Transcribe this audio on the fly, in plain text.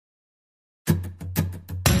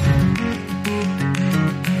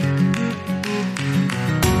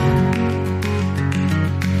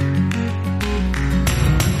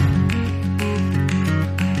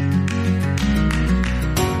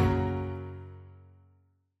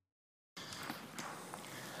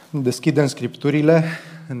Deschidem Scripturile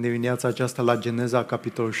în dimineața aceasta la Geneza,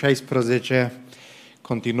 capitolul 16.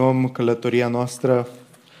 Continuăm călătoria noastră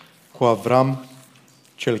cu Avram,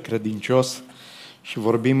 cel credincios, și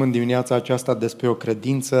vorbim în dimineața aceasta despre o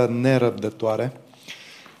credință nerăbdătoare.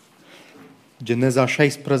 Geneza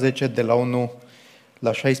 16, de la 1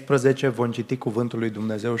 la 16, vom citi cuvântul lui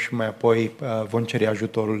Dumnezeu și mai apoi vom cere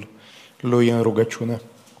ajutorul lui în rugăciune.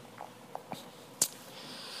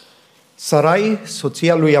 Sarai,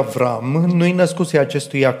 soția lui Avram, nu-i născuse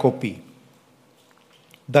acestuia copii,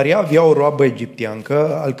 dar ea avea o roabă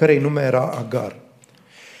egipteancă, al cărei nume era Agar.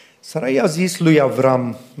 Sarai a zis lui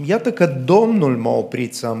Avram: iată că Domnul m-a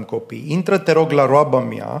oprit să am copii, intră te rog la roaba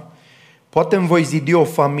mea, poate îmi voi zidi o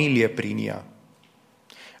familie prin ea.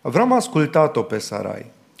 Avram a ascultat-o pe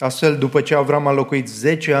Sarai. Astfel, după ce Avram a locuit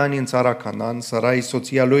 10 ani în țara Canaan, Sarai,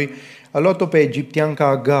 soția lui, a luat-o pe egipteanca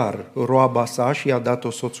Agar, roaba sa, și i-a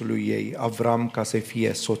dat-o soțului ei, Avram, ca să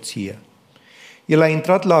fie soție. El a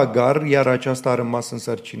intrat la Agar, iar aceasta a rămas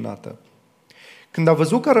însărcinată. Când a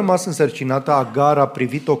văzut că a rămas însărcinată, Agar a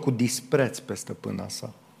privit-o cu dispreț pe stăpâna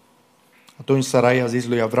sa. Atunci Sarai a zis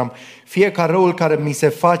lui Avram: fie ca răul care mi se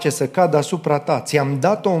face să cadă asupra ta, ți-am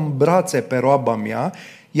dat-o în brațe pe roaba mea,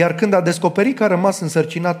 iar când a descoperit că a rămas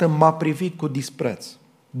însărcinată, m-a privit cu dispreț.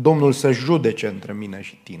 Domnul să judece între mine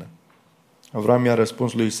și tine. Avram i-a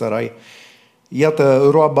răspuns lui Sarai: iată,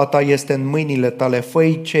 roaba ta este în mâinile tale,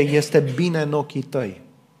 fă-i ce este bine în ochii tăi.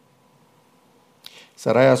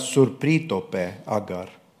 Sarai a surprit-o pe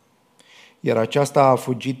Agar, iar aceasta a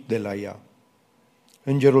fugit de la ea.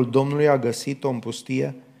 Îngerul Domnului a găsit-o în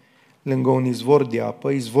pustie, lângă un izvor de apă,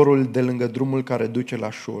 izvorul de lângă drumul care duce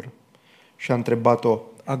la Șur, și a întrebat-o: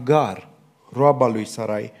 Agar, roaba lui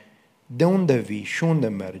Sarai, de unde vii și unde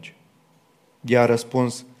mergi? Ea a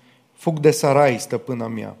răspuns: fug de Sarai, stăpâna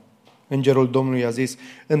mea. Îngerul Domnului a zis: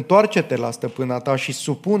 întoarce-te la stăpâna ta și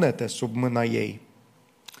supune-te sub mâna ei.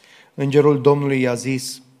 Îngerul Domnului i-a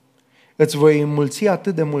zis: îți voi înmulți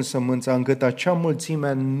atât de mult sămânța, încât acea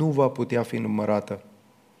mulțime nu va putea fi numărată.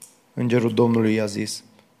 Îngerul Domnului i-a zis: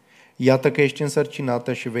 iată că ești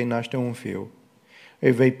însărcinată și vei naște un fiu.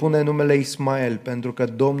 Îi vei pune numele Ismael, pentru că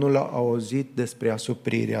Domnul a auzit despre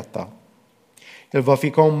asuprirea ta. El va fi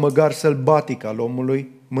ca un măgar sălbatic al omului,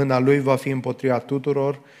 mâna lui va fi împotriva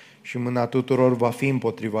tuturor și mâna tuturor va fi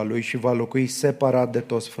împotriva lui și va locui separat de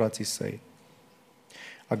toți frații săi.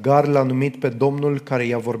 Agar l-a numit pe Domnul care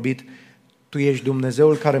i-a vorbit: tu ești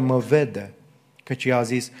Dumnezeul care mă vede, căci i-a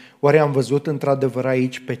zis: oare am văzut într-adevăr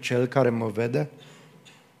aici pe cel care mă vede?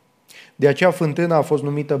 De aceea fântâna a fost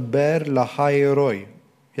numită Ber la Hai-Roi.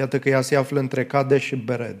 Iată că ea se află între Cades și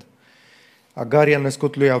Bered. Agar i-a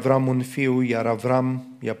născut lui Avram un fiu, iar Avram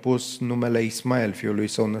i-a pus numele Ismael, fiului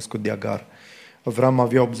său născut de Agar. Avram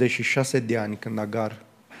avea 86 de ani când Agar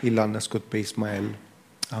i l-a născut pe Ismael.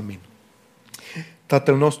 Amin.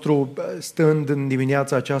 Tatăl nostru, stând în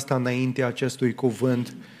dimineața aceasta înaintea acestui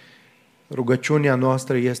cuvânt, rugăciunea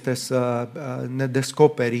noastră este să ne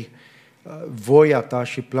descoperi voia ta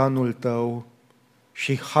și planul tău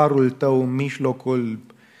și harul tău în mijlocul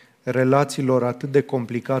relațiilor atât de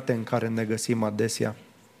complicate în care ne găsim adesea.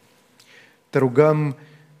 Te rugăm,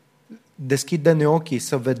 deschide-ne ochii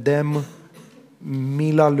să vedem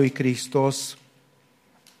mila lui Hristos,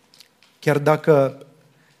 chiar dacă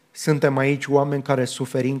suntem aici oameni care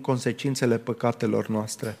suferim consecințele păcatelor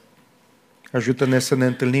noastre. Ajută-ne să ne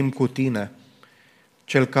întâlnim cu tine,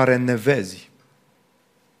 cel care ne vezi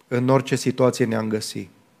în orice situație ne-am găsit.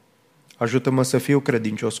 Ajută-mă să fiu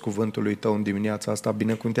credincios cuvântului tău în dimineața asta.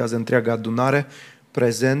 Binecuvântează întreaga adunare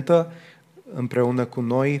prezentă împreună cu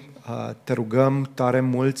noi. Te rugăm tare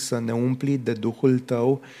mult să ne umpli de Duhul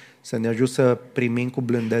tău, să ne ajut să primim cu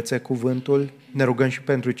blândețe cuvântul. Ne rugăm și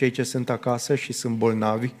pentru cei ce sunt acasă și sunt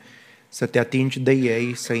bolnavi, să te atingi de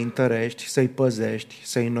ei, să-i întărești, să-i păzești,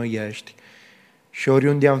 să-i înnoiești. Și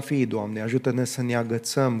oriunde am fi, Doamne, ajută-ne să ne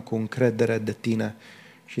agățăm cu încredere de tine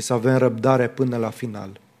și să avem răbdare până la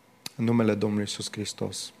final. În numele Domnului Iisus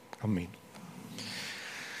Hristos. Amin.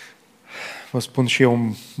 Vă spun și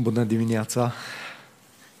eu bună dimineața.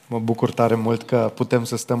 Mă bucur tare mult că putem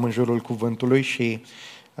să stăm în jurul cuvântului și,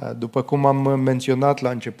 după cum am menționat la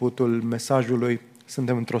începutul mesajului,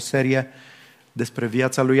 suntem într-o serie despre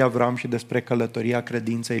viața lui Avram și despre călătoria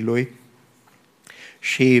credinței lui.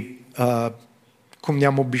 Și cum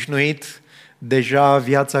ne-am obișnuit, deja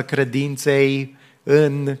viața credinței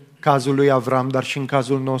în cazul lui Avram, dar și în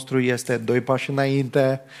cazul nostru este 2 pași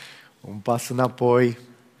înainte, un pas înapoi,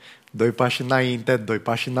 2 pași înainte, 2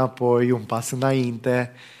 pași înapoi, un pas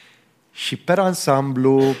înainte și pe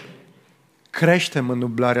ansamblu creștem în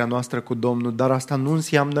ublarea noastră cu Domnul, dar asta nu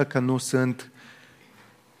înseamnă că nu sunt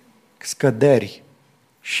scăderi.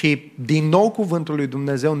 Și din nou cuvântul lui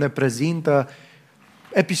Dumnezeu ne prezintă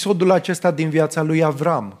episodul acesta din viața lui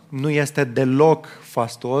Avram. Nu este deloc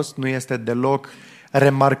fastos, nu este deloc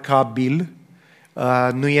remarcabil,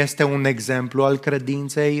 nu este un exemplu al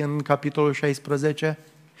credinței în capitolul 16,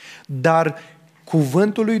 dar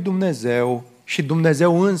cuvântul lui Dumnezeu și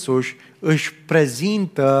Dumnezeu însuși își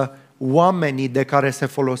prezintă oamenii de care se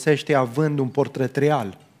folosește având un portret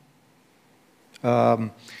real.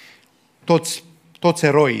 Toți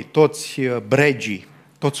eroii, toți bregii,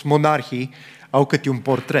 toți monarhii au câte un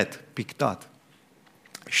portret pictat.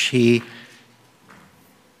 Și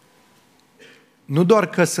nu doar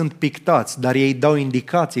că sunt pictați, dar ei dau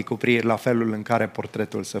indicații cu privire la felul în care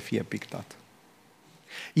portretul să fie pictat.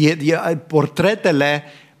 Portretele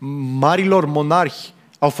marilor monarhi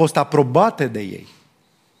au fost aprobate de ei.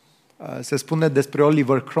 Se spune despre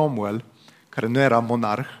Oliver Cromwell, care nu era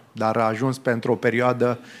monarh, dar a ajuns pentru o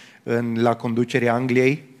perioadă la conducerea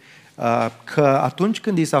Angliei, că atunci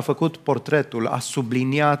când i s-a făcut portretul, a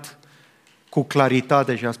subliniat cu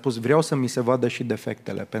claritate și a spus: vreau să mi se vadă și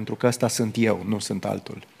defectele, pentru că ăsta sunt eu, nu sunt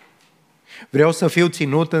altul. Vreau să fiu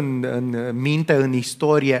ținut în minte, în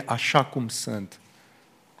istorie, așa cum sunt.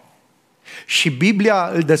 Și Biblia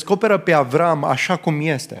îl descoperă pe Avram așa cum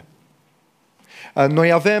este.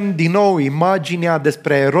 Noi avem din nou imaginea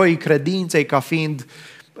despre eroii credinței ca fiind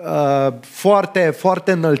foarte,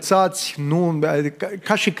 foarte înălțați,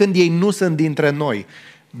 ca și când ei nu sunt dintre noi,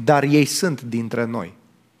 dar ei sunt dintre noi.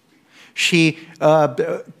 Și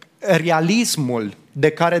realismul de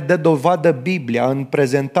care dă dovadă Biblia în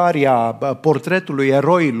prezentarea portretului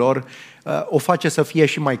eroilor o face să fie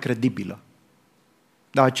și mai credibilă.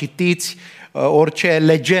 Da, citiți orice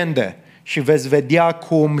legende și veți vedea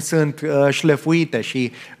cum sunt șlefuite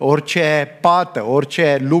și orice pată,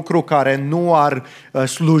 orice lucru care nu ar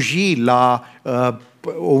sluji la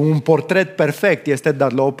un portret perfect este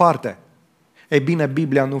dat la o parte. Ei bine,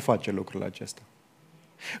 Biblia nu face lucrul acesta.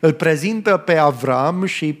 Îl prezintă pe Avram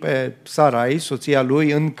și pe Sarai, soția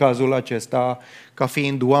lui, în cazul acesta, ca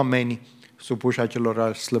fiind oameni supuși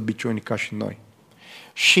acelor slăbiciuni ca și noi.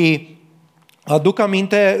 Și aduc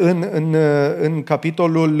aminte în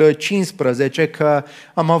capitolul 15 că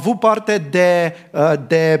am avut parte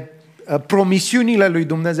de promisiunile lui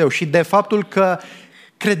Dumnezeu și de faptul că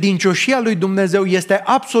credincioșia lui Dumnezeu este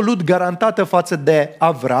absolut garantată față de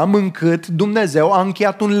Avram, încât Dumnezeu a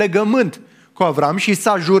încheiat un legământ cu Avram și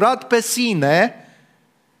s-a jurat pe sine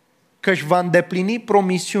că își va îndeplini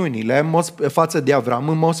promisiunile față de Avram,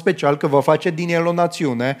 în mod special că va face din el o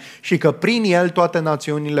națiune și că prin el toate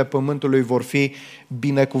națiunile pământului vor fi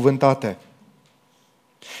binecuvântate.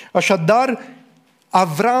 Așadar,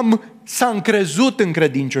 Avram s-a încrezut în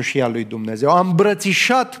credincioșia lui Dumnezeu, a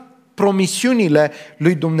îmbrățișat promisiunile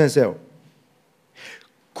lui Dumnezeu.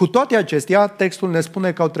 Cu toate acestea, textul ne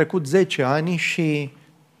spune că au trecut 10 ani și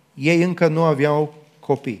ei încă nu aveau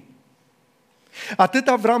copii. Atât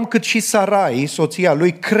Avram cât și Sarai, soția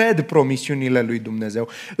lui, cred promisiunile lui Dumnezeu.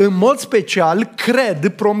 În mod special, cred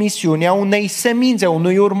promisiunea unei semințe,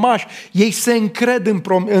 unui urmaș. Ei se încred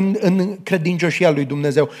în credincioșia lui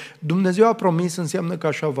Dumnezeu. Dumnezeu a promis, înseamnă că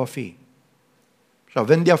așa va fi. Și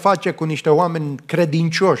avem de-a face cu niște oameni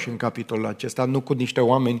credincioși în capitolul acesta, nu cu niște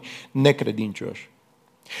oameni necredincioși.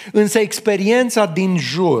 Însă experiența din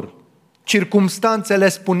jur, circumstanțele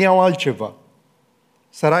spuneau altceva.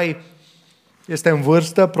 Sarai este în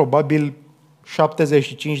vârstă, probabil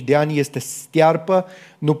 75 de ani, este stearpă,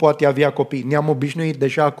 nu poate avea copii. Ne-am obișnuit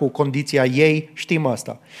deja cu condiția ei, știm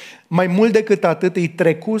asta. Mai mult decât atât, îi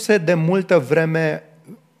trecuse de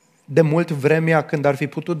mult vremea când ar fi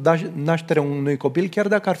putut da nașterea unui copil, chiar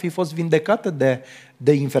dacă ar fi fost vindecată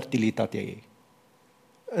de infertilitatea ei.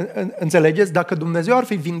 Înțelegeți? Dacă Dumnezeu ar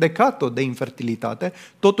fi vindecat-o de infertilitate,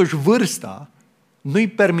 totuși vârsta nu-i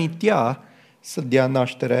permitea să dea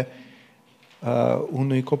naștere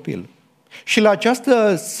unui copil. Și la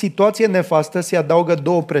această situație nefastă se adaugă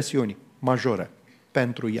 2 presiuni majore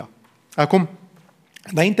pentru ea. Acum,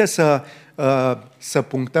 înainte să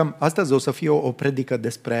punctăm, astăzi o să fie o predică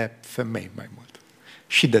despre femei mai mult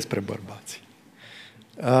și despre bărbați.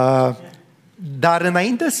 Dar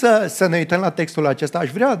înainte să ne uităm la textul acesta, aș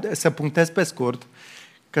vrea să punctez pe scurt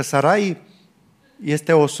că Sarai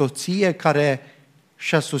este o soție care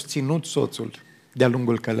și-a susținut soțul de-a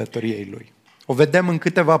lungul călătoriei lui. O vedem în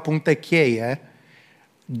câteva puncte cheie,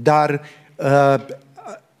 dar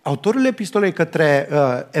Autorul epistolei către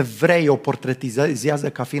evrei o portretizează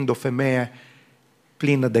ca fiind o femeie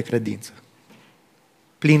plină de credință.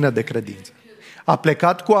 Plină de credință. A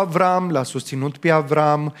plecat cu Avram, l-a susținut pe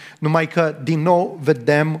Avram, numai că din nou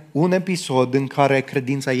vedem un episod în care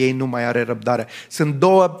credința ei nu mai are răbdare. Sunt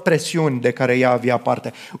două presiuni de care ea avea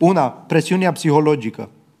parte. Una, presiunea psihologică.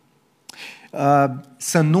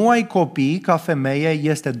 Să nu ai copii ca femeie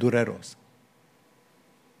este dureros.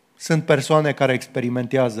 Sunt persoane care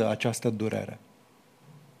experimentează această durere.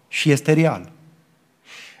 Și este real.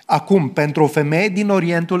 Acum, pentru o femeie din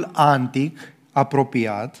Orientul Antic,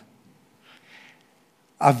 apropiat,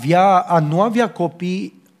 a nu avea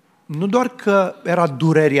copii, nu doar că era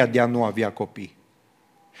durerea de a nu avea copii,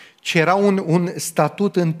 ci era un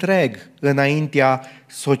statut întreg înaintea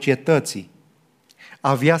societății.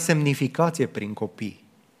 Avea semnificație prin copii.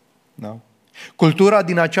 Da? Cultura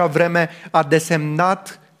din acea vreme a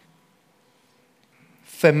desemnat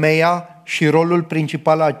femeia și rolul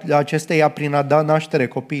principal al acesteia prin a da naștere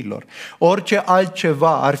copiilor. Orice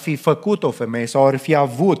altceva ar fi făcut o femeie sau ar fi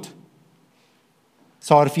avut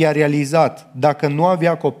sau ar fi realizat, dacă nu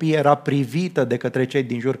avea copii, era privită de către cei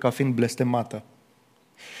din jur ca fiind blestemată.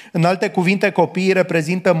 În alte cuvinte, copiii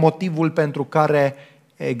reprezintă motivul pentru care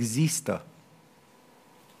există.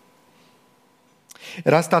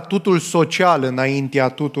 Era statutul social înaintea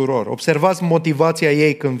tuturor. Observați motivația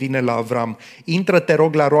ei când vine la Avram. Intră, te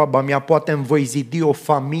rog, la roaba mea, poate îmi voi zidi o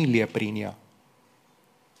familie prin ea.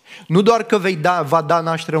 Nu doar că va da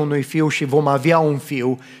naștere unui fiu și vom avea un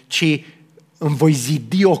fiu, ci îmi voi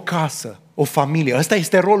zidi o casă, o familie. Ăsta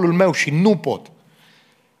este rolul meu și nu pot.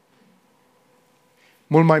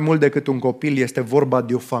 Mult mai mult decât un copil este vorba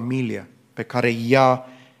de o familie pe care ea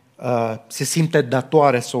se simte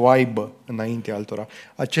datoare să o aibă înaintea altora.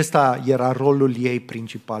 Acesta era rolul ei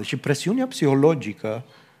principal și presiunea psihologică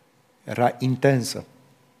era intensă.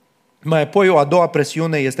 Mai apoi o a doua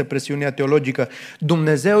presiune este presiunea teologică.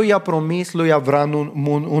 Dumnezeu i-a promis lui Avram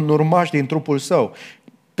un urmaș din trupul său.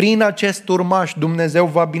 Prin acest urmaș Dumnezeu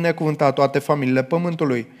va binecuvânta toate familiile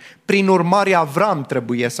pământului. Prin urmare Avram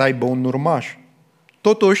trebuie să aibă un urmaș.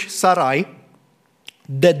 Totuși Sarai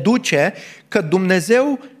deduce că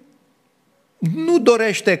Dumnezeu nu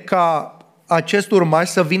dorește ca acest urmaș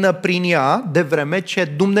să vină prin ea de vreme ce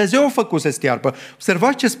Dumnezeu a făcut să stearpă.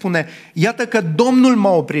 Observați ce spune, iată că Domnul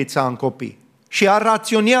m-a oprit să am copii. Și ea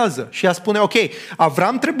raționează și ea spune, ok,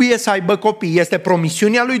 Avram trebuie să aibă copii, este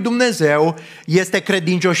promisiunea lui Dumnezeu, este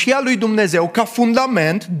credincioșia lui Dumnezeu ca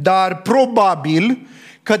fundament, dar probabil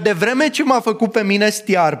că de vreme ce m-a făcut pe mine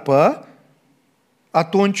stearpă,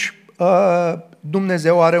 atunci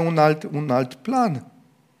Dumnezeu are un alt plan.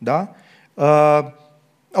 Da?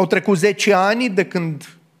 Au trecut 10 ani de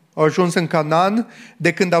când au ajuns în Canaan,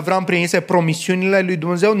 de când Avram primise promisiunile lui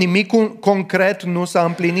Dumnezeu, nimic concret nu s-a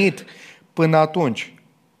împlinit până atunci.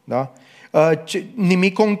 Da?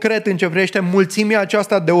 Nimic concret în ce privește mulțimea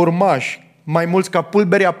aceasta de urmași, mai mulți ca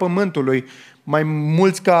pulberea pământului, mai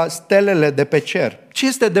mulți ca stelele de pe cer. Ce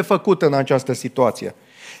este de făcut în această situație?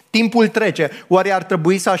 Timpul trece. Oare ar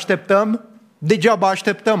trebui să așteptăm? Degeaba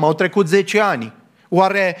așteptăm, au trecut 10 ani.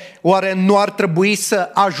 Oare nu ar trebui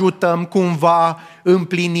să ajutăm cumva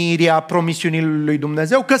împlinirea promisiunii lui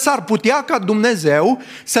Dumnezeu? Că s-ar putea ca Dumnezeu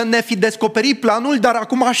să ne fi descoperit planul, dar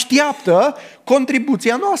acum așteaptă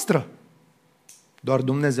contribuția noastră. Doar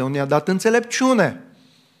Dumnezeu ne-a dat înțelepciune,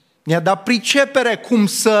 ne-a dat pricepere cum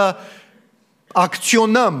să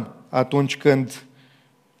acționăm atunci când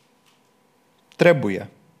trebuie.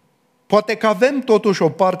 Poate că avem totuși o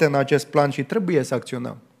parte în acest plan și trebuie să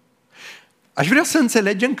acționăm. Aș vrea să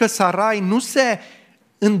înțelegem că Sarai nu se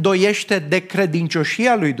îndoiește de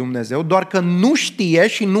credincioșia lui Dumnezeu, doar că nu știe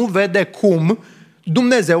și nu vede cum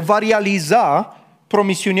Dumnezeu va realiza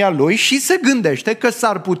promisiunea lui și se gândește că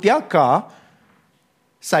s-ar putea ca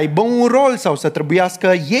să aibă un rol sau să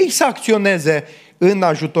trebuiască ei să acționeze în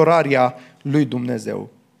ajutorarea lui Dumnezeu.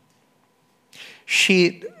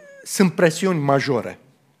 Și sunt presiuni majore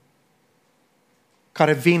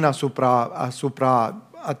care vin asupra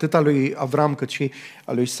atât a lui Avram cât și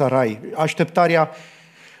a lui Sarai.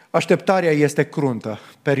 Așteptarea este cruntă,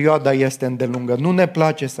 perioada este îndelungă, nu ne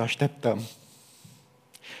place să așteptăm.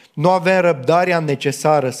 Nu avem răbdarea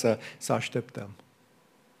necesară să așteptăm.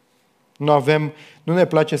 Nu ne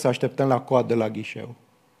place să așteptăm la coadă la ghișeu.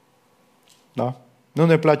 Da? Nu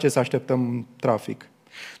ne place să așteptăm în trafic.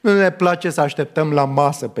 Nu ne place să așteptăm la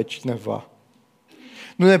masă pe cineva.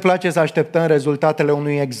 Nu ne place să așteptăm rezultatele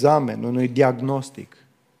unui examen, unui diagnostic.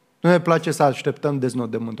 Nu ne place să așteptăm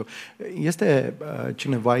deznodământul. Este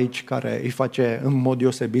cineva aici care îi face în mod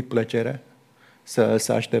deosebit plăcere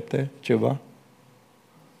să aștepte ceva?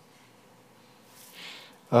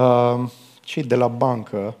 Cei de la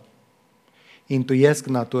bancă intuiesc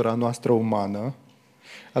natura noastră umană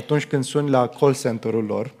atunci când suni la call center-ul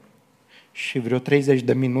lor și vreo 30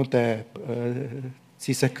 de minute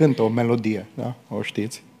ți se cântă o melodie, da? O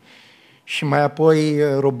știți? Și mai apoi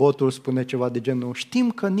robotul spune ceva de genul: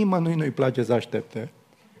 știm că nimănui nu-i place să aștepte.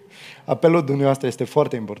 Apelul dumneavoastră este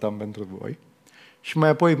foarte important pentru voi. Și mai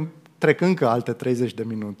apoi trec încă alte 30 de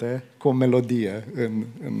minute cu o melodie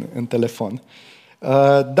în telefon.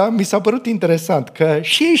 Dar mi s-a părut interesant că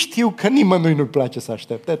și ei știu că nimănui nu-i place să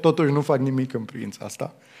aștepte, totuși nu fac nimic în privința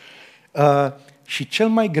asta. Și cel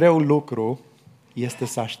mai greu lucru este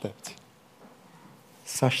să aștepți.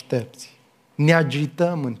 Să aștepți. Ne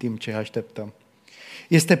agităm în timp ce așteptăm.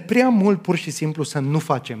 Este prea mult pur și simplu să nu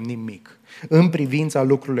facem nimic în privința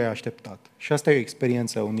lucrului așteptat. Și asta e o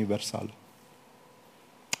experiență universală.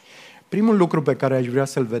 Primul lucru pe care aș vrea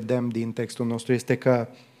să-l vedem din textul nostru este că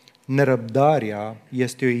nerăbdarea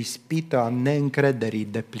este o ispită a neîncrederii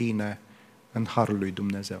depline în harul lui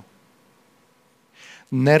Dumnezeu.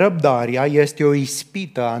 Nerăbdarea este o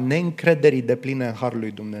ispită a neîncrederii depline în harul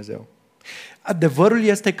lui Dumnezeu. Adevărul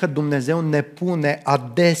este că Dumnezeu ne pune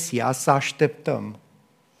adesea să așteptăm.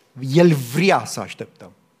 El vrea să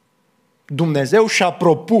așteptăm. Dumnezeu și-a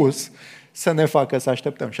propus să ne facă să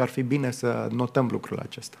așteptăm și ar fi bine să notăm lucrul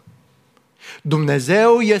acesta.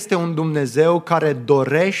 Dumnezeu este un Dumnezeu care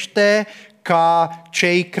dorește ca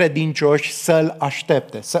cei credincioși să-L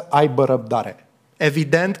aștepte, să aibă răbdare.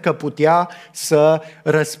 Evident că putea să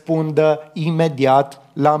răspundă imediat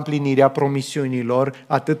la împlinirea promisiunilor,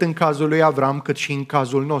 atât în cazul lui Avram cât și în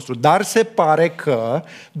cazul nostru. Dar se pare că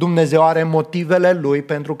Dumnezeu are motivele Lui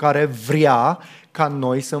pentru care vrea ca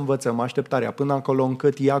noi să învățăm așteptarea. Până acolo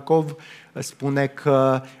încât Iacov spune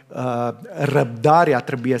că răbdarea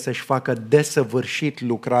trebuie să-și facă desăvârșit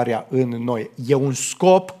lucrarea în noi. E un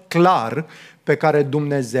scop clar pe care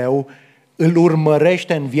Dumnezeu îl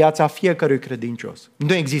urmărește în viața fiecărui credincios.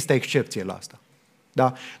 Nu există excepție la asta.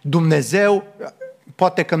 Da? Dumnezeu,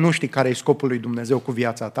 poate că nu știi care e scopul lui Dumnezeu cu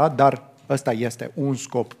viața ta, dar ăsta este un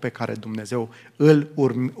scop pe care Dumnezeu îl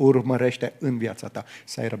urmărește în viața ta,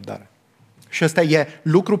 să ai răbdare. Și ăsta e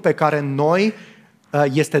lucru pe care noi,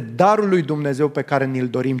 este darul lui Dumnezeu pe care ni-l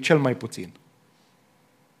dorim cel mai puțin.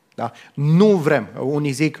 Da? Nu vrem.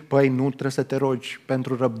 Unii zic, păi nu trebuie să te rogi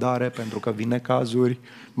pentru răbdare, pentru că vine cazuri,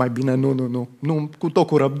 mai bine nu, cu tot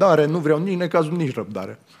cu răbdare, nu vreau nici necazuri, nici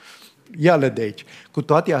răbdare. Ia-le de aici. Cu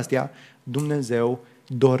toate astea, Dumnezeu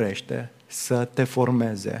dorește să te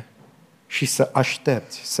formeze și să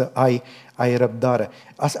aștepți, să ai răbdare.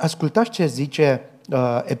 Ascultați ce zice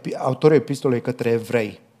autorul epistolei către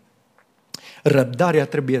evrei. Răbdarea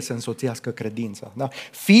trebuie să însoțească credința. Da?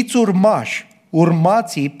 Fiți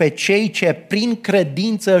urmați pe cei ce prin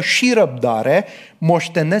credință și răbdare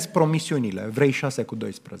moștenesc promisiunile. Evrei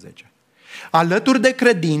 6:12. Alături de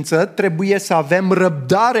credință trebuie să avem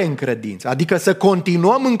răbdare în credință, adică să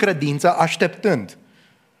continuăm în credință așteptând.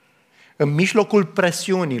 În mijlocul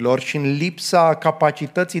presiunilor și în lipsa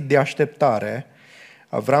capacității de așteptare,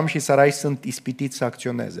 Avram și Sarai sunt ispitiți să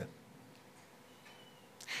acționeze.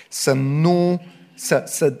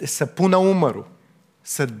 Să pună umărul,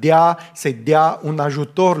 să-i dea un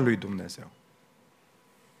ajutor lui Dumnezeu.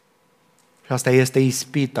 Și asta este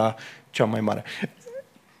ispita cea mai mare.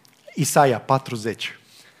 Isaia 40.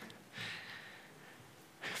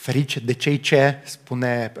 Ferice de cei ce,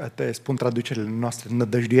 spun traducerile noastre,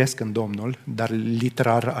 nădăjduiesc în Domnul, dar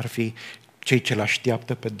literar ar fi cei ce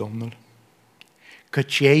l-așteaptă pe Domnul.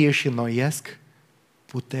 Căci ei își înnoiesc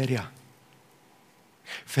puterea.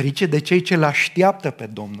 Ferice de cei ce l-așteaptă pe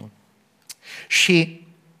Domnul. Și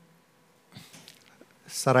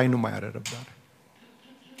Sarai nu mai are răbdare.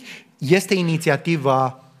 Este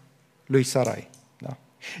inițiativa lui Sarai. Da?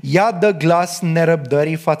 Ea dă glas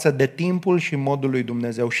nerăbdării față de timpul și modul lui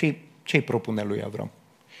Dumnezeu. Și ce-i propune lui Avram?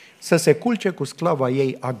 Să se culce cu sclava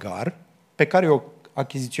ei Agar, pe care o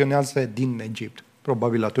achiziționează din Egipt.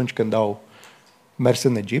 Probabil atunci când au mers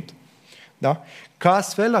în Egipt. Da? Ca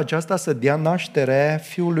astfel aceasta să dea naștere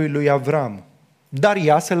fiului lui Avram, dar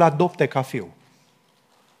ea să-l adopte ca fiu.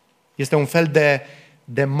 Este un fel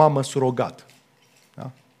de mamă surogat.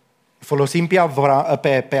 Da? Folosim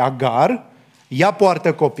pe Agar, ea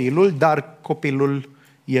poartă copilul, dar copilul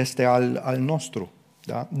este al nostru.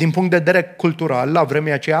 Da? Din punct de vedere cultural, la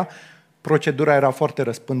vremea aceea, procedura era foarte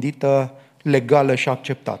răspândită, legală și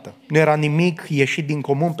acceptată. Nu era nimic ieșit din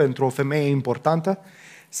comun pentru o femeie importantă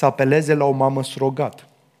să apeleze la o mamă surogat.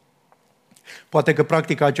 Poate că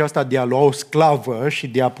practica aceasta de a lua o sclavă și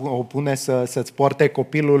de a o pune să-ți poarte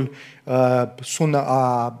copilul sună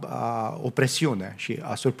a opresiune și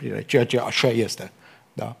a surprindere, ceea ce așa este.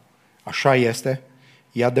 Da? Așa este.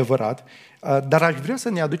 e adevărat, dar aș vrea să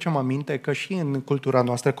ne aducem aminte că și în cultura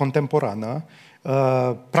noastră contemporană,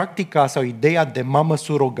 practica sau ideea de mamă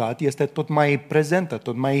surogat este tot mai prezentă,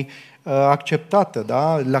 tot mai acceptată,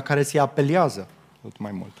 da? La care se apelează tot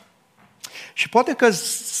mai mult. Și poate că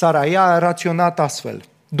Saraia a raționat astfel.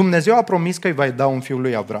 Dumnezeu a promis că îi va da un fiu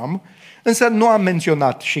lui Avram, însă nu a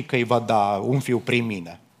menționat și că îi va da un fiu prin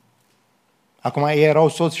mine. Acum ei erau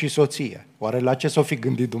soț și soție. Oare la ce s-o fi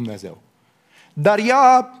gândit Dumnezeu? Dar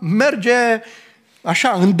ea merge așa,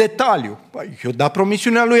 în detaliu. I-a dat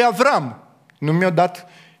promisiunea lui Avram. Nu mi-a dat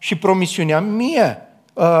și promisiunea mie.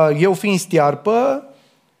 Eu fiind stiarpă,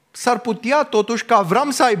 s-ar putea totuși ca Avram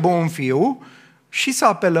să aibă un fiu și să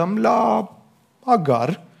apelăm la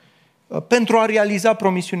Agar pentru a realiza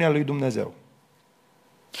promisiunea lui Dumnezeu.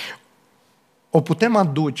 O putem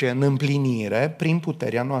aduce în împlinire prin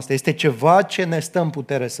puterea noastră. Este ceva ce ne stă în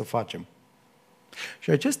putere să facem. Și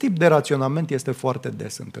acest tip de raționament este foarte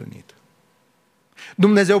des întâlnit.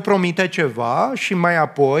 Dumnezeu promite ceva și mai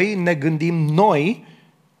apoi ne gândim noi,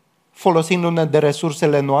 folosindu-ne de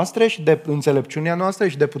resursele noastre și de înțelepciunea noastră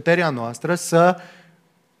și de puterea noastră, să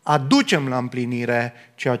aducem la împlinire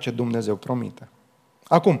ceea ce Dumnezeu promite.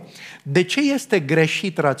 Acum, de ce este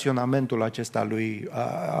greșit raționamentul acesta lui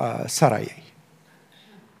Saraiei?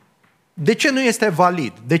 De ce nu este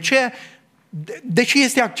valid? De ce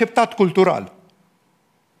este acceptat cultural?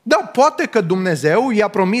 Da, poate că Dumnezeu i-a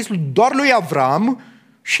promis doar lui Avram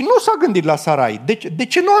și nu s-a gândit la Sarai. De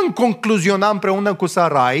ce nu am concluzionat împreună cu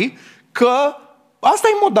Sarai că asta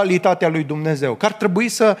e modalitatea lui Dumnezeu, că ar trebui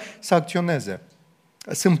să acționeze?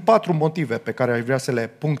 Sunt 4 motive pe care aș vrea să le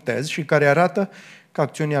punctez și care arată că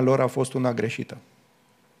acțiunea lor a fost una greșită.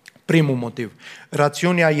 Primul motiv.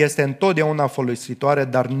 Rațiunea este întotdeauna folositoare,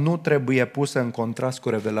 dar nu trebuie pusă în contrast cu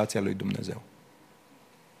revelația lui Dumnezeu.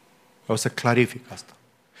 Vreau să clarific asta.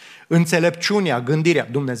 Înțelepciunea, gândirea.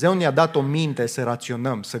 Dumnezeu ne-a dat o minte să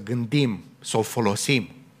raționăm, să gândim, să o folosim.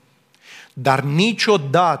 Dar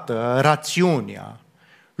niciodată rațiunea,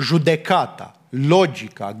 judecata,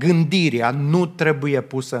 logica, gândirea nu trebuie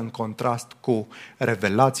pusă în contrast cu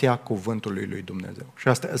revelația cuvântului lui Dumnezeu. Și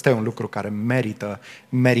asta e un lucru care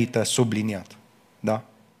merită subliniat. Da?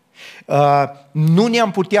 Nu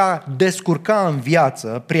ne-am putea descurca în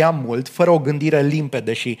viață prea mult fără o gândire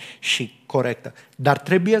limpede și corectă. Dar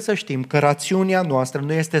trebuie să știm că rațiunea noastră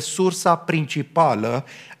nu este sursa principală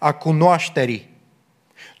a cunoașterii.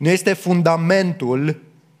 Nu este fundamentul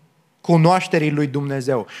cunoașterii lui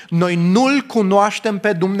Dumnezeu. Noi nu-L cunoaștem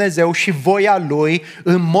pe Dumnezeu și voia Lui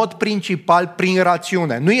în mod principal prin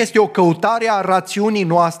rațiune. Nu este o căutare a rațiunii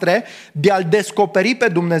noastre de a-L descoperi pe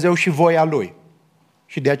Dumnezeu și voia Lui.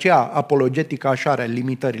 Și de aceea apologetica așa are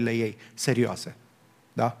limitările ei serioase.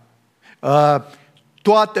 Da?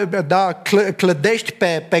 Clădești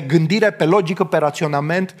pe gândire, pe logică, pe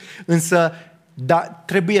raționament, însă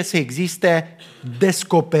trebuie să existe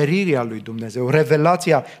descoperirea lui Dumnezeu,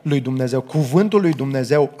 revelația lui Dumnezeu, cuvântul lui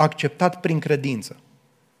Dumnezeu acceptat prin credință.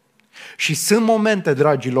 Și sunt momente,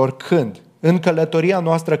 dragilor, când, în călătoria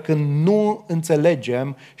noastră, când nu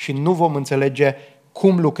înțelegem și nu vom înțelege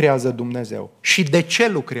cum lucrează Dumnezeu și de ce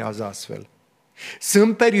lucrează astfel.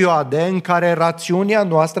 Sunt perioade în care rațiunea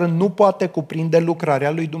noastră nu poate cuprinde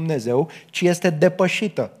lucrarea lui Dumnezeu, ci este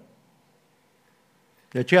depășită.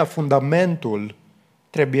 De aceea fundamentul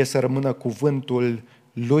trebuie să rămână cuvântul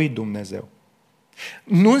lui Dumnezeu.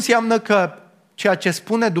 Nu înseamnă că ceea ce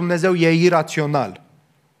spune Dumnezeu e irațional.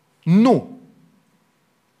 Nu.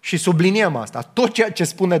 Și subliniem asta. Tot ceea ce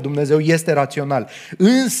spune Dumnezeu este rațional.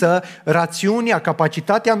 Însă, rațiunea,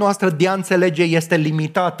 capacitatea noastră de a înțelege este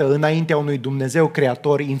limitată înaintea unui Dumnezeu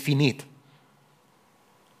creator infinit.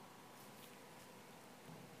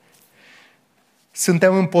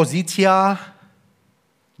 Suntem în poziția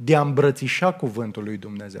de a îmbrățișa cuvântul lui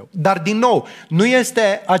Dumnezeu. Dar, din nou, nu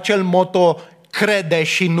este acel moto crede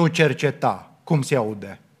și nu cerceta, cum se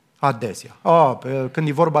aude adesea. Când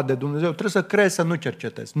e vorba de Dumnezeu, trebuie să crezi, să nu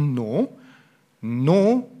cercetezi.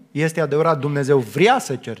 Nu este adevărat. Dumnezeu vrea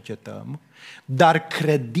să cercetăm, dar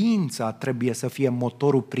credința trebuie să fie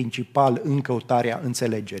motorul principal în căutarea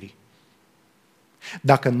înțelegerii.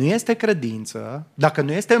 Dacă nu este credință, dacă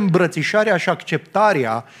nu este îmbrățișarea și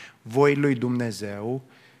acceptarea voii lui Dumnezeu,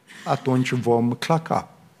 atunci vom claca,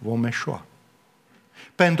 vom eșua.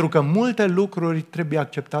 Pentru că multe lucruri trebuie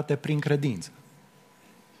acceptate prin credință.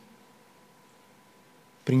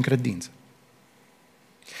 Prin credință.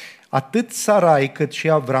 Atât Sarai cât și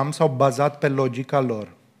Avram s-au bazat pe logica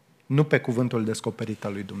lor, nu pe cuvântul descoperit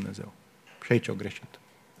al lui Dumnezeu. Și aici o greșit.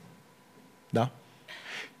 Da?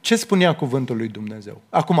 Ce spunea cuvântul lui Dumnezeu?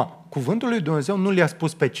 Acum, cuvântul lui Dumnezeu nu le-a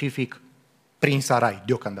spus specific prin Sarai,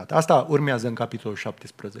 deocamdată. Asta urmează în capitolul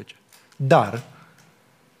 17. Dar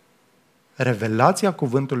revelația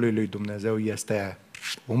cuvântului lui Dumnezeu este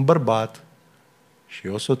un bărbat și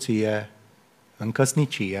o soție în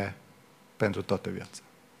căsnicie pentru toată viața.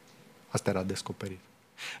 Asta era descoperit.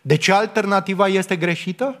 De ce alternativa este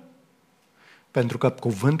greșită? Pentru că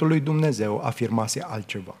cuvântul lui Dumnezeu afirmase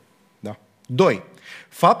altceva. Da? 2.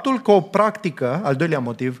 Faptul că o practică, al doilea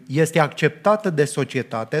motiv, este acceptată de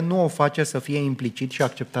societate, nu o face să fie implicit și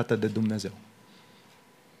acceptată de Dumnezeu.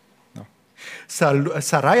 Da?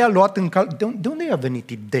 Sarai a luat în de unde i-a venit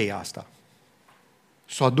ideea asta?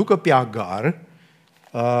 Să o aducă pe Agar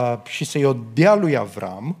și să-i o dea lui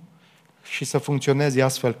Avram și să funcționeze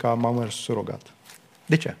astfel ca mamă surogat.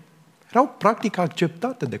 De ce? Erau practic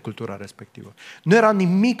acceptate de cultura respectivă. Nu era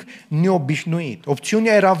nimic neobișnuit.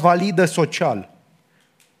 Opțiunea era validă social.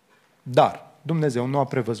 Dar Dumnezeu nu a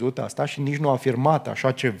prevăzut asta și nici nu a afirmat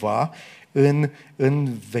așa ceva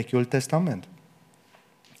în Vechiul Testament.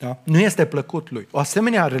 Da? Nu este plăcut lui. O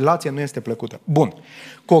asemenea relație nu este plăcută. Bun.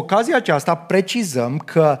 Cu ocazia aceasta precizăm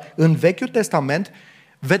că în Vechiul Testament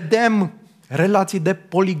vedem relații de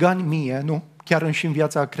poligamie, nu? Chiar și în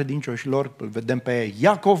viața credincioșilor, îl vedem pe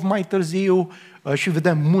Iacov mai târziu și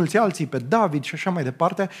vedem mulți alții, pe David și așa mai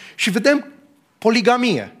departe, și vedem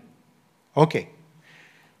poligamie. Ok.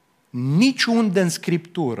 Niciunde în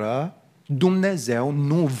Scriptură Dumnezeu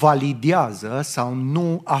nu validează sau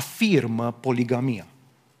nu afirmă poligamia,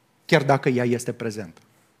 chiar dacă ea este prezentă.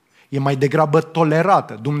 E mai degrabă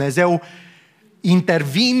tolerată. Dumnezeu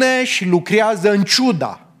intervine și lucrează în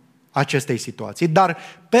ciuda acestei situații, dar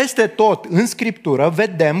peste tot în Scriptură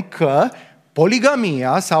vedem că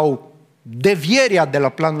poligamia sau devierea de la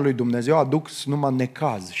planul lui Dumnezeu aduc numai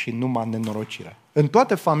necaz și numai nenorocire. În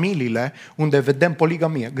toate familiile unde vedem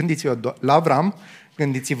poligamie, gândiți-vă la Avram,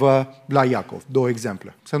 gândiți-vă la Iacov, 2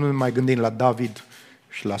 exemple. Să nu ne mai gândim la David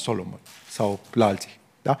și la Solomon sau la alții.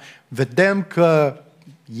 Da? Vedem că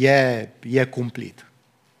e cumplit.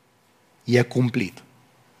 E cumplit.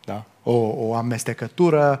 Da? O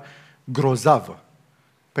amestecătură grozavă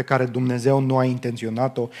pe care Dumnezeu nu a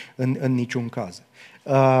intenționat-o în niciun caz.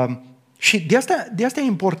 Și de asta e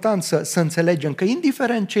important să înțelegem că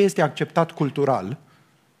indiferent ce este acceptat cultural,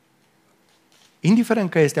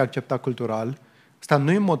 ăsta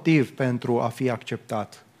nu e motiv pentru a fi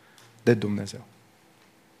acceptat de Dumnezeu.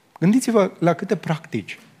 Gândiți-vă la câte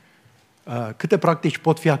practici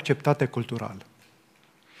pot fi acceptate cultural.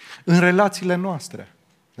 În relațiile noastre,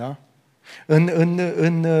 da?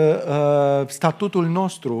 În statutul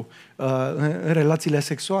nostru, în relațiile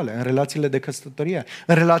sexuale, în relațiile de căsătorie,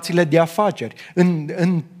 în relațiile de afaceri,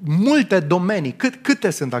 în multe domenii. Câte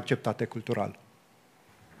sunt acceptate cultural?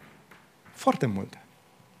 Foarte multe.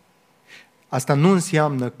 Asta nu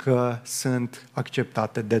înseamnă că sunt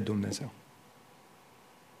acceptate de Dumnezeu.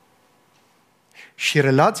 Și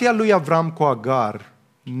relația lui Avram cu Agar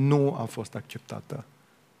nu a fost acceptată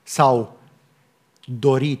sau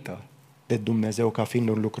dorită de Dumnezeu ca fiind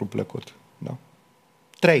un lucru plăcut. Da?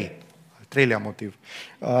 3. Al treilea motiv.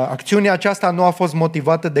 Acțiunea aceasta nu a fost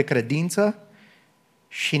motivată de credință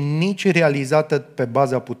și nici realizată pe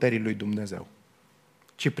baza puterii lui Dumnezeu,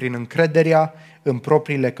 ci prin încrederea în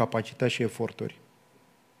propriile capacități și eforturi.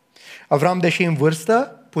 Avram, deși în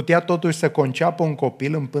vârstă, putea totuși să conceapă un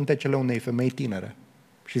copil în pântecele unei femei tinere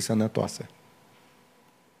și sănătoase.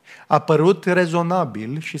 A părut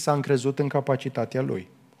rezonabil și s-a încrezut în capacitatea lui.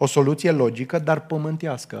 O soluție logică, dar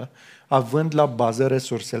pământească, având la bază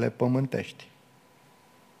resursele pământești.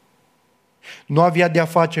 Nu avea de-a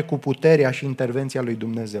face cu puterea și intervenția lui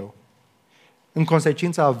Dumnezeu. În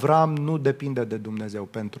consecință, Avram nu depinde de Dumnezeu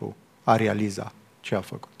pentru a realiza ce a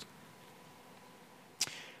făcut.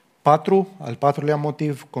 4. Al patrulea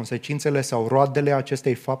motiv, consecințele sau roadele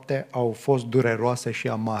acestei fapte au fost dureroase și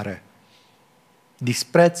amare.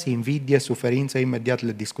 Dispreț, invidie, suferință, imediat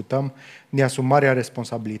le discutăm, neasumarea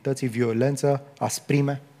responsabilității, violență,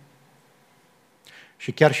 asprime.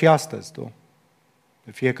 Și chiar și astăzi,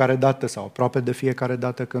 de fiecare dată sau aproape de fiecare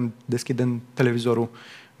dată când deschidem televizorul,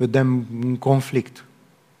 vedem un conflict.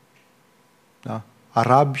 Da?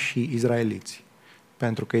 Arabi și izraeliți.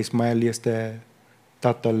 Pentru că Ismael este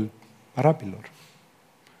tatăl arabilor.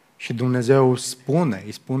 Și Dumnezeu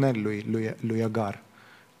îi spune lui Agar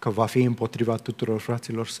că va fi împotriva tuturor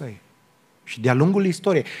fraților săi. Și de-a lungul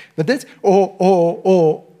istoriei, vedeți,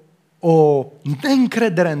 o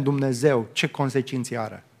neîncredere în Dumnezeu, ce consecințe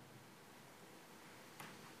are.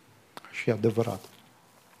 Și e adevărat.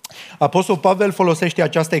 Apostol Pavel folosește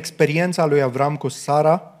această experiență a lui Avram cu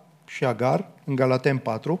Sara și Agar, în Galaten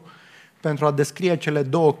 4, pentru a descrie cele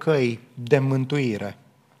 2 căi de mântuire.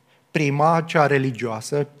 Prima, cea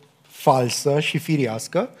religioasă, falsă și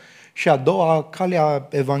firească, și a doua, calea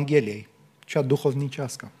Evangheliei, cea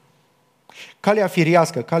duhovnicească. Calea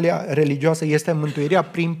firească, calea religioasă este mântuirea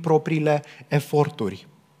prin propriile eforturi.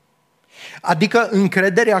 Adică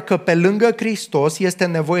încrederea că pe lângă Hristos este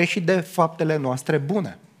nevoie și de faptele noastre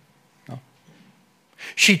bune. Da?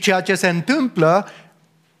 Și ceea ce se întâmplă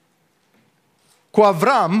cu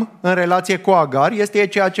Avram în relație cu Agar este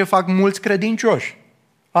ceea ce fac mulți credincioși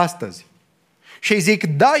astăzi. Și îi zic,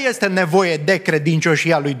 da, este nevoie de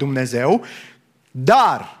credincioșia lui Dumnezeu,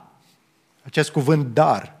 dar, acest cuvânt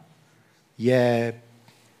dar, e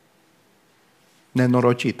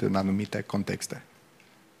nenorocit în anumite contexte.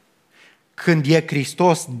 Când e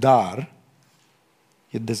Hristos dar,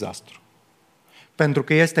 e dezastru. Pentru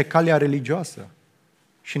că este calea religioasă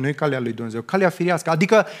și nu e calea lui Dumnezeu, calea firească.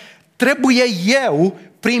 Adică trebuie eu,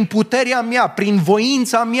 prin puterea mea, prin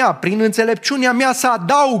voința mea, prin înțelepciunea mea să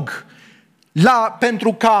adaug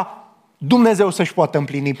pentru ca Dumnezeu să-și poată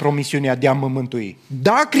împlini promisiunea de a mă mântui.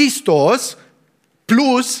 Da, Hristos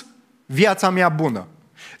plus viața mea bună.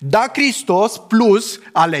 Da, Hristos plus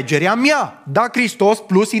alegerea mea. Da, Hristos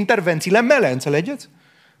plus intervențiile mele, înțelegeți?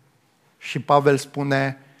 Și Pavel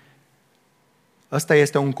spune, ăsta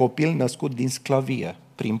este un copil născut din sclavie,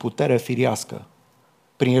 prin putere firească,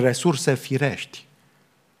 prin resurse firești.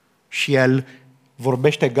 Și el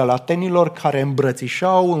vorbește galatenilor care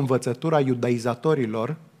îmbrățișau învățătura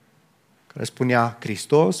iudaizatorilor, care spunea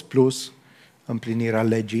Hristos plus împlinirea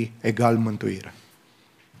legii egal mântuire.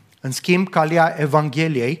 În schimb, calea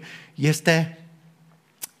Evangheliei este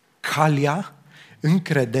calea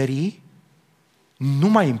încrederii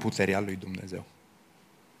numai în puterea lui Dumnezeu.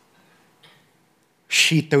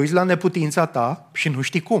 Și te uiți la neputința ta și nu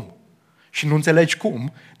știi cum. Și nu înțelegi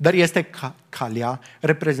cum, dar este calea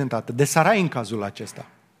reprezentată de Sarai în cazul acesta.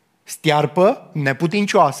 Stearpă,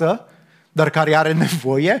 neputincioasă, dar care are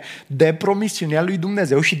nevoie de promisiunea lui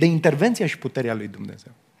Dumnezeu și de intervenția și puterea lui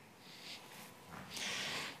Dumnezeu.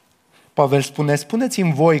 Pavel spune,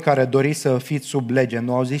 spuneți-mi voi care doriți să fiți sub lege,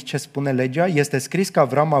 nu auziți ce spune legea? Este scris că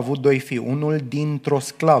Avram a avut 2 fii, unul dintr-o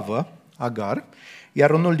sclavă, Agar,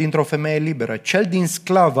 iar unul dintr-o femeie liberă. Cel din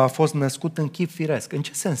sclavă a fost născut în chip firesc. În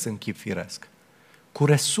ce sens în chip firesc? Cu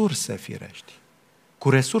resurse firești, cu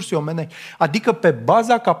resurse omenești. Adică pe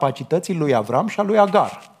baza capacității lui Avram și a lui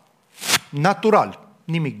Agar. Natural,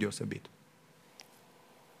 nimic deosebit.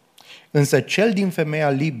 Însă cel din femeia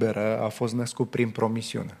liberă a fost născut prin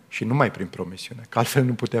promisiune. Și numai prin promisiune, că altfel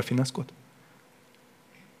nu putea fi născut.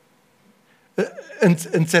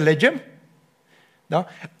 Înțelegem? Da?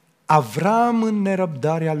 Avram în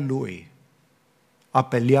nerăbdarea lui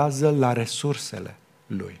apelează la resursele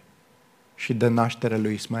lui și de naștere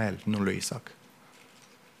lui Ismael, nu lui Isaac.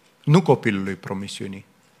 Nu copilului promisiunii,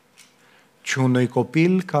 ci unui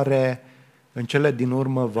copil care în cele din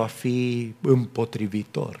urmă va fi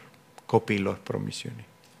împotrivitor copiilor promisiunii.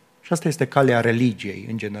 Și asta este calea religiei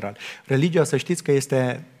în general. Religia, să știți că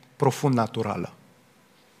este profund naturală.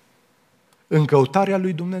 În căutarea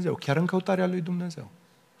lui Dumnezeu, chiar în căutarea lui Dumnezeu.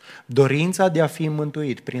 Dorința de a fi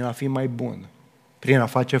mântuit prin a fi mai bun, prin a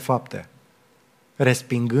face fapte,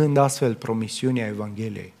 respingând astfel promisiunea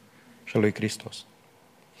Evangheliei și a lui Hristos.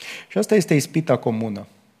 Și asta este ispita comună.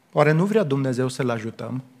 Oare nu vrea Dumnezeu să-L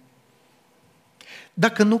ajutăm?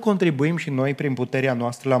 Dacă nu contribuim și noi prin puterea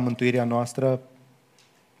noastră la mântuirea noastră,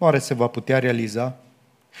 oare se va putea realiza?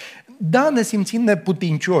 Da, ne simțim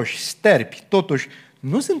neputincioși, sterpi, totuși,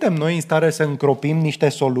 nu suntem noi în stare să încropim niște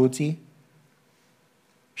soluții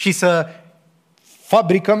și să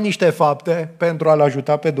fabricăm niște fapte pentru a-L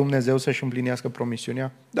ajuta pe Dumnezeu să-și împlinească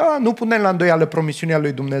promisiunea? Da, nu punem la îndoială promisiunea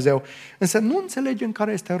lui Dumnezeu, însă nu înțelegem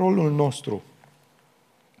care este rolul nostru.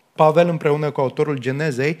 Pavel, împreună cu autorul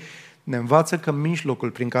Genezei, ne învață că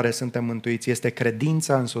mijlocul prin care suntem mântuiți este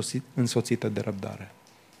credința însoțită de răbdare.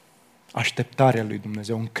 Așteptarea lui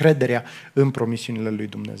Dumnezeu, încrederea în promisiunile lui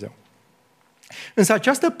Dumnezeu. Însă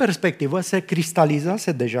această perspectivă se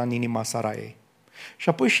cristalizase deja în inima Saraiei și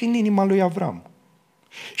apoi și în inima lui Avram.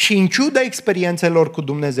 Și în ciuda experiențelor cu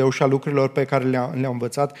Dumnezeu și a lucrurilor pe care le-a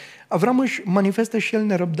învățat, Avram își manifestă și el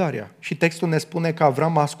nerăbdarea. Și textul ne spune că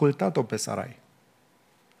Avram a ascultat-o pe Sarai.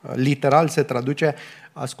 Literal se traduce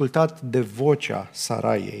ascultat de vocea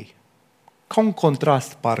Saraiei. Ca un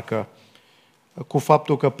contrast, parcă, cu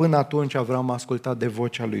faptul că până atunci Avram a ascultat de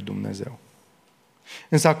vocea lui Dumnezeu.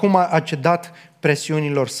 Însă acum a cedat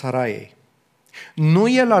presiunilor Saraiei. Nu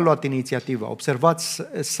el a luat inițiativa. Observați,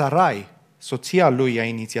 Sarai, soția lui, a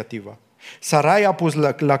inițiativa. Sarai a pus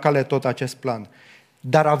la cale tot acest plan.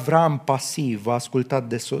 Dar Avram, pasiv, a ascultat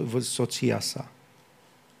de soția sa.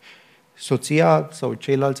 Soția sau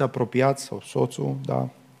ceilalți apropiați, sau soțul, da,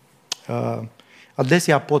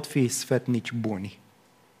 Adesea pot fi sfetnici buni,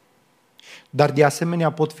 dar de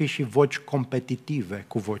asemenea pot fi și voci competitive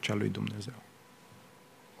cu vocea lui Dumnezeu.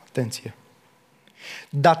 Atenție!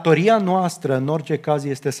 Datoria noastră, în orice caz,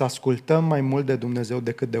 este să ascultăm mai mult de Dumnezeu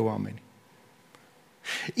decât de oameni.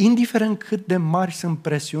 Indiferent cât de mari sunt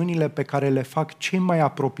presiunile pe care le fac cei mai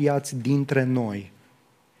apropiați dintre noi,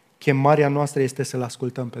 chemarea noastră este să-L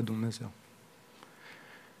ascultăm pe Dumnezeu.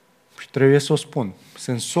 Și trebuie să o spun,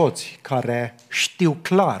 sunt soți care știu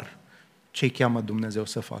clar ce îi cheamă Dumnezeu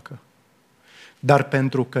să facă. Dar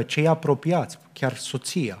pentru că cei apropiați, chiar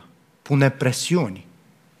soția, pune presiuni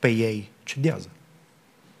pe ei, cedează.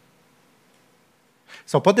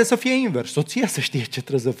 Sau poate să fie invers, soția să știe ce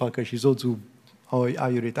trebuie să facă și soțul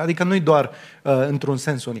aiurit. Adică nu-i doar într-un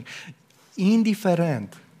sens unic.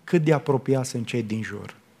 Indiferent cât de apropiați sunt cei din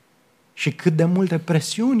jur și cât de multe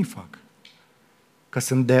presiuni fac, că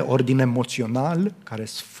sunt de ordin emoțional, care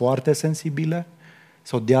sunt foarte sensibile,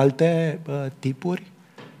 sau de alte tipuri,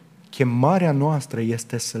 chemarea noastră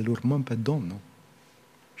este să-L urmăm pe Domnul.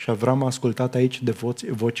 Și Avram a ascultat aici de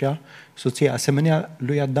vocea soției, asemenea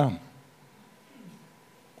lui Adam.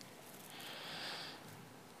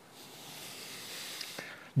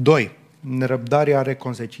 Doi, nerăbdarea are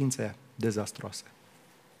consecințe dezastroase.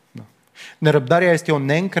 Da. Nerăbdarea este o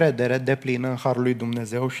neîncredere deplină în harul lui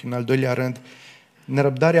Dumnezeu și, în al doilea rând,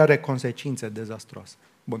 nerăbdarea are consecințe dezastroase.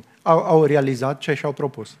 Bun. Au realizat ce și-au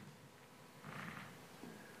propus.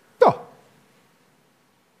 Da.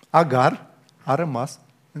 Agar a rămas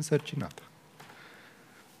însărcinată.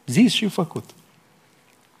 Zis și făcut.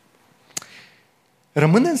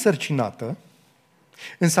 Rămâne însărcinată,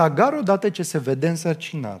 însă Agar, odată ce se vede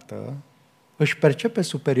însărcinată, își percepe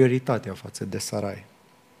superioritatea față de Sarai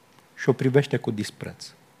și o privește cu dispreț.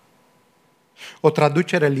 O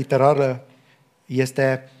traducere literară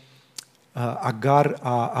este Agar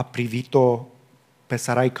a privit-o pe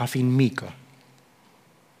Sarai ca fiind mică.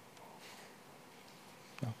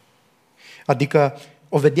 Da. Adică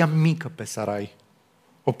o vedea mică pe Sarai,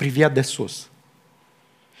 o privea de sus.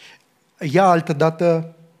 Ea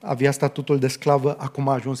altădată avea statutul de sclavă, acum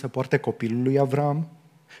a ajuns să poarte copilul lui Avram,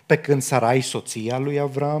 pe când Sarai, soția lui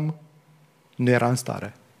Avram, nu era în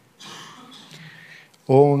stare.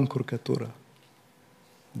 O încurcătură.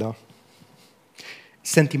 Da.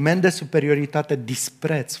 Sentiment de superioritate,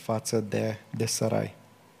 dispreț față de Sarai.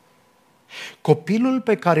 Copilul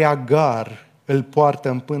pe care Agar îl poartă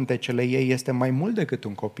în pântecele ei este mai mult decât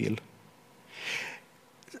un copil.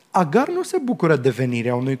 Agar nu se bucură de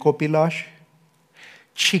venirea unui copilaș,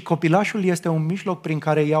 ci copilașul este un mijloc prin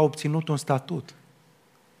care ea a obținut un statut,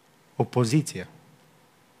 o poziție.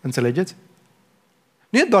 Înțelegeți?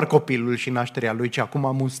 Nu e doar copilul și nașterea lui, ci acum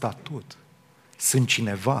am un statut. Sunt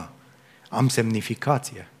cineva. Am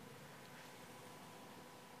semnificație.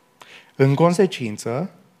 În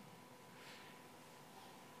consecință,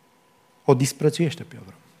 o disprețuiește pe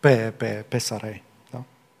Avram, pe Sarai. Da?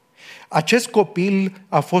 Acest copil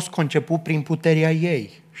a fost conceput prin puterea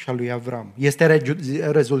ei și a lui Avram. Este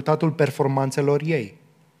rezultatul performanțelor ei.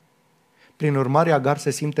 Prin urmare, Agar se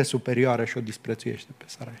simte superioară și o disprețuiește pe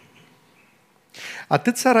Sarai.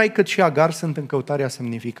 Atât Sarai cât și Agar sunt în căutarea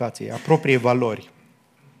semnificației, a propriei valori.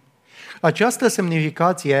 Această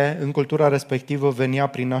semnificație în cultura respectivă venea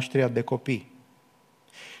prin nașterea de copii.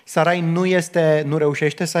 Sarai nu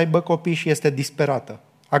reușește să aibă copii și este disperată.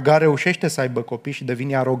 Agar reușește să aibă copii și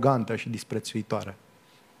devine arogantă și disprețuitoare.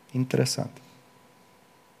 Interesant.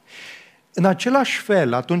 În același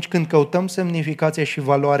fel, atunci când căutăm semnificație și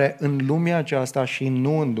valoare în lumea aceasta și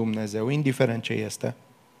nu în Dumnezeu, indiferent ce este,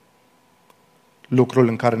 lucrul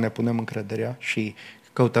în care ne punem încrederea și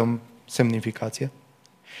căutăm semnificație,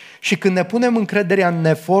 și când ne punem încrederea în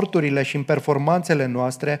eforturile și în performanțele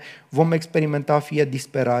noastre, vom experimenta fie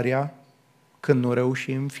disperarea când nu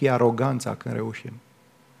reușim, fie aroganța când reușim.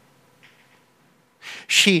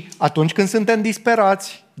 Și atunci când suntem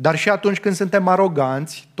disperați, dar și atunci când suntem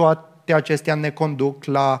aroganți, toate acestea ne conduc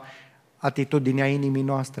la atitudinea inimii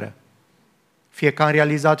noastre. Fie că am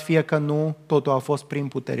realizat, fie că nu, totul a fost prin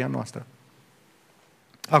puterea noastră.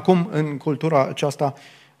 Acum, în cultura aceasta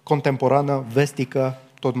contemporană, vestică,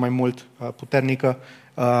 tot mai mult puternică,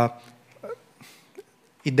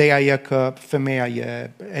 ideea e că femeia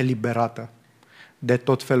e eliberată de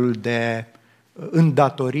tot felul de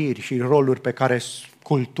îndatoriri și roluri pe care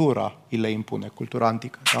cultura îi le impune, cultura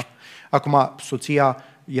antică. Da? Acum, soția,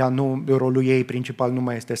 rolul ei principal nu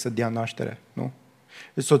mai este să dea naștere. Nu?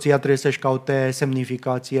 Soția trebuie să-și caute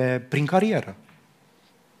semnificație prin carieră.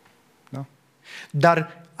 Da?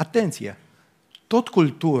 Dar, atenție, tot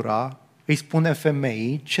cultura îi spune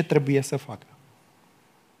femeii ce trebuie să facă.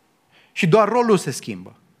 Și doar rolul se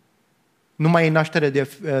schimbă. Nu mai e naștere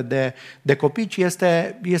de copii, ci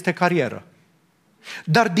este carieră.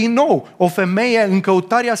 Dar din nou, o femeie în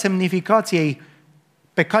căutarea semnificației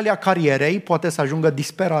pe calea carierei poate să ajungă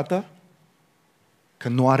disperată, că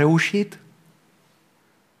nu a reușit,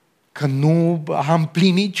 că nu a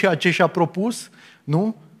împlinit ceea ce și-a propus,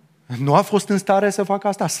 nu? Nu a fost în stare să facă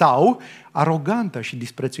asta. Sau arogantă și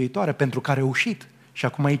disprețuitoare pentru că a reușit și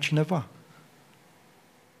acum e cineva.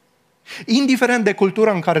 Indiferent de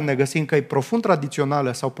cultura în care ne găsim, că e profund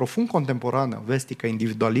tradițională sau profund contemporană, vestică,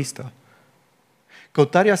 individualistă,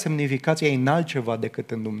 căutarea semnificației e în altceva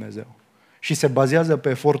decât în Dumnezeu și se bazează pe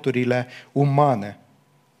eforturile umane.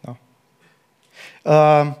 Da?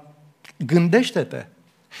 Gândește-te,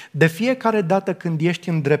 de fiecare dată când ești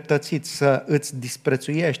îndreptățit să îți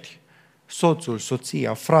disprețuiești soțul,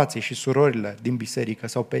 soția, frații și surorile din biserică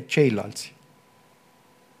sau pe ceilalți,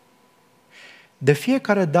 de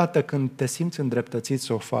fiecare dată când te simți îndreptățit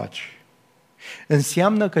să o faci,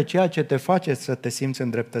 înseamnă că ceea ce te face să te simți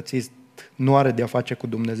îndreptățit nu are de a face cu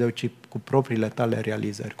Dumnezeu, ci cu propriile tale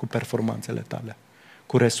realizări, cu performanțele tale,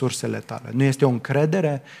 cu resursele tale. Nu este o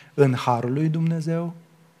încredere în harul lui Dumnezeu,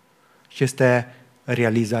 ci este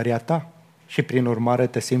realizarea ta și prin urmare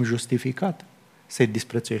te simți justificat să-i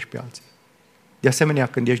disprețuiești pe alții. De asemenea,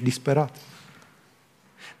 când ești disperat,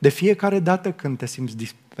 de fiecare dată când te simți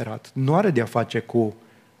disperat, nu are de a face cu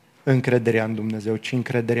încrederea în Dumnezeu, ci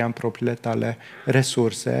încrederea în propriile tale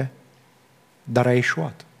resurse, dar ai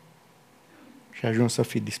eșuat și ai ajuns să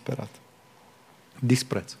fii disperat.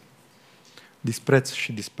 Dispreț. Dispreț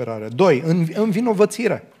și disperare. 2.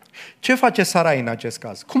 Învinovățire. Ce face Sarai în acest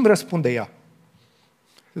caz? Cum răspunde ea?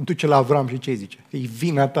 Se duce la Avram și ce zice? E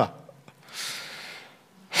vina ta.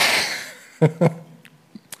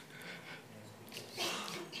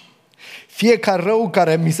 Fie ca rău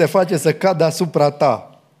care mi se face să cadă asupra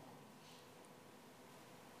ta.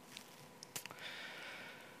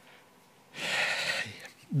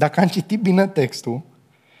 Dacă am citit bine textul,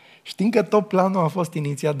 știm că tot planul a fost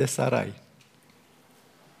inițiat de Sarai.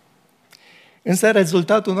 Însă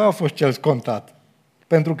rezultatul nu a fost cel scontat,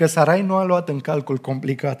 pentru că Sarai nu a luat în calcul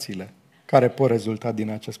complicațiile care pot rezulta din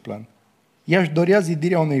acest plan. Ea își dorea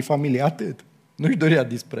zidirea unei familii, atât. Nu-și dorea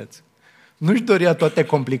dispreț. Nu-și dorea toate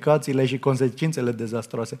complicațiile și consecințele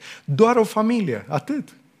dezastroase. Doar o familie,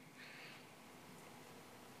 atât.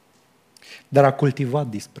 Dar a cultivat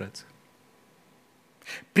dispreț.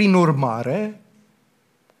 Prin urmare,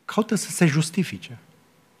 caută să se justifice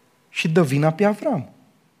și dă vina pe Avram.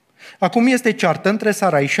 Acum este ceartă între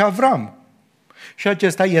Sarai și Avram. Și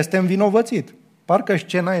acesta este învinovățit. Parcă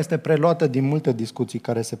scena este preluată din multe discuții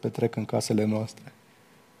care se petrec în casele noastre.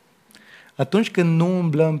 Atunci când nu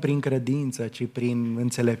umblăm prin credință, ci prin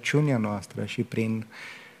înțelepciunea noastră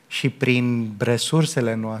și prin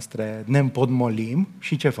resursele noastre, ne împotmolim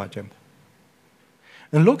și ce facem?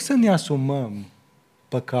 În loc să ne asumăm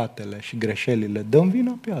păcatele și greșelile, dăm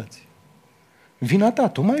vina pe alții. Vina ta,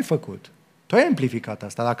 tu m-ai făcut. Tu ai amplificat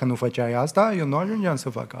asta. Dacă nu făceai asta, eu nu ajungeam să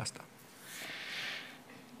fac asta.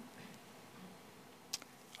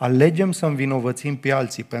 Alegem să învinovățim pe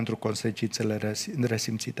alții pentru consecințele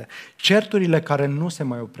resimțite. Certurile care nu se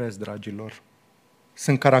mai opresc, dragilor,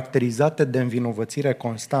 sunt caracterizate de învinovățire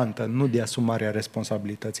constantă, nu de asumarea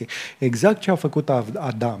responsabilității. Exact ce a făcut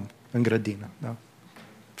Adam în grădină. Da?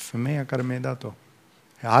 Femeia care mi-a dat-o.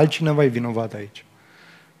 Altcineva e vinovat aici.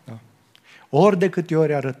 Da? Ori de câte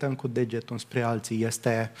ori arătăm cu degetul spre alții,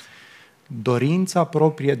 este dorința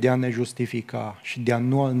proprie de a ne justifica și de a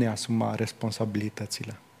nu ne asuma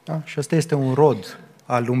responsabilitățile. Da? Și ăsta este un rod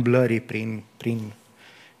al umblării prin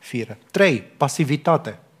fire. 3.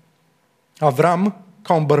 Pasivitate. Avram,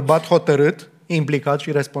 ca un bărbat hotărât, implicat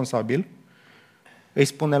și responsabil, îi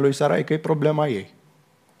spune lui Sarai că e problema ei.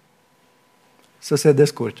 Să se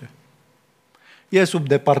descurce. E sub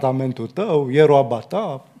departamentul tău, e roaba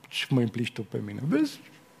ta, ce mă implici tu pe mine? Vezi?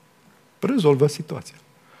 Rezolvă situația.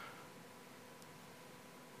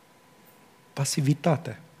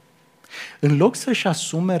 Pasivitate. În loc să-și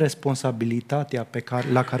asume responsabilitatea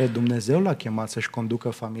la care Dumnezeu l-a chemat să-și conducă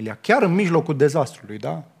familia, chiar în mijlocul dezastrului,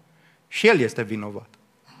 da? Și el este vinovat.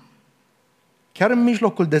 Chiar în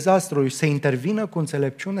mijlocul dezastrului să intervină cu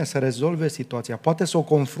înțelepciune, să rezolve situația, poate să o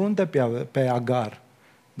confrunte pe Agar,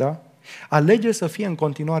 da? Alege să fie în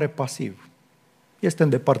continuare pasiv. Este în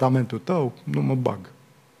departamentul tău, nu mă bag.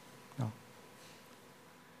 Da?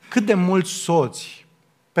 Cât de mulți soți,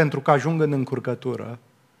 pentru că ajung în încurcătură,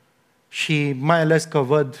 și mai ales că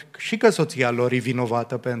văd și că soția lor e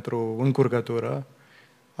vinovată pentru încurcătură,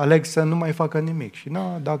 aleg să nu mai facă nimic. Și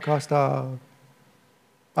dacă asta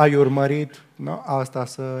ai urmărit, asta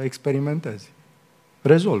să experimentezi.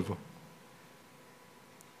 Rezolvă.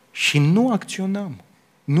 Și nu acționăm,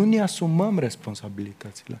 nu ne asumăm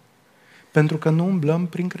responsabilitățile, pentru că nu umblăm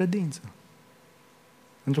prin credință,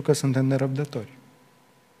 pentru că suntem nerăbdători.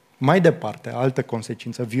 Mai departe, altă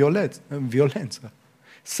consecință, violență.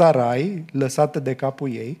 Sarai, lăsată de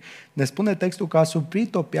capul ei, ne spune textul că a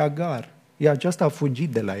suprit-o pe Agar, iar aceasta a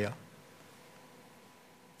fugit de la ea.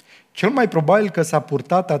 Cel mai probabil că s-a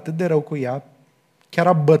purtat atât de rău cu ea, chiar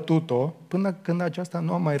a bătut-o, până când aceasta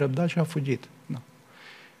nu a mai răbdat și a fugit. Da.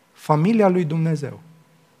 Familia lui Dumnezeu.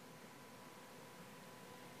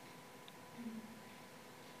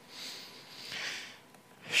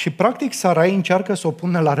 Și practic Sarai încearcă să o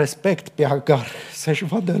pună la respect pe Agar, să-și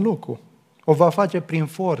vadă locul. O va face prin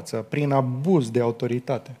forță, prin abuz de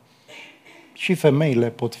autoritate. Și femeile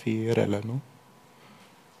pot fi rele, nu?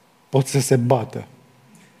 Pot să se bată.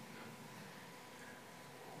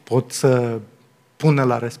 Pot să pună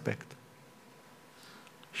la respect.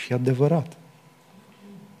 Și e adevărat.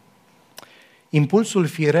 Impulsul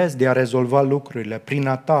firesc de a rezolva lucrurile prin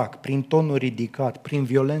atac, prin tonul ridicat, prin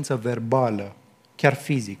violență verbală, chiar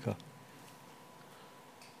fizică.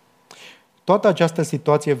 Toată această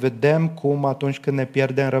situație vedem cum atunci când ne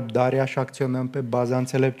pierdem răbdarea și acționăm pe baza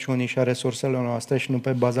înțelepciunii și a resurselor noastre și nu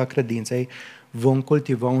pe baza credinței, vom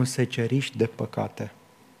cultiva un seceriș de păcate.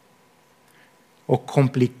 O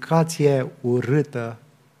complicație urâtă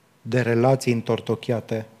de relații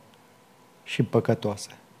întortocheate și păcătoase.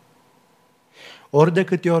 Ori de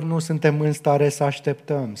câte ori nu suntem în stare să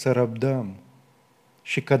așteptăm, să răbdăm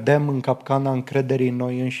și cădem în capcana încrederii în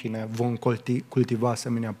noi înșine, vom cultiva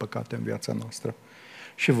asemenea păcate în viața noastră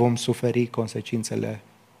și vom suferi consecințele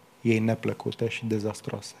ei neplăcute și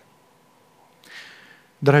dezastroase.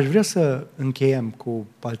 Dar aș vrea să încheiem cu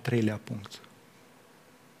al treilea punct.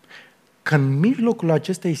 Că în mijlocul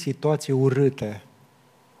acestei situații urâte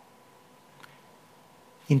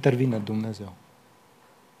intervine Dumnezeu.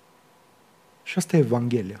 Și asta e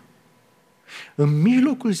Evanghelia. În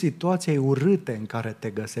mijlocul situației urâte în care te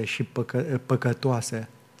găsești și păcătoase,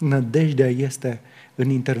 nădejdea este în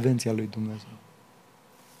intervenția lui Dumnezeu.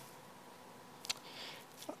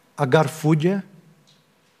 Agar fuge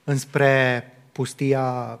înspre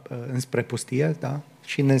pustie, da?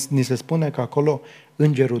 Și ni se spune că acolo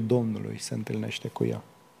îngerul Domnului se întâlnește cu ea.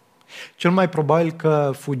 Cel mai probabil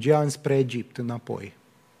că fugea înspre Egipt, înapoi,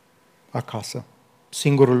 acasă.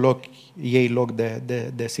 Singurul loc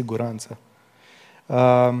de siguranță.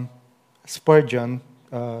 Spurgeon,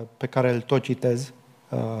 pe care îl tot citez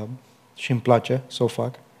și îmi place să o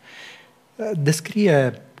fac,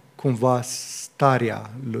 descrie cumva starea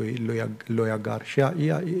lui Agar și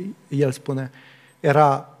el spune,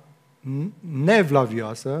 era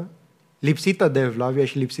neevlavioasă, lipsită de evlavie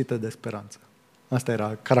și lipsită de speranță. Asta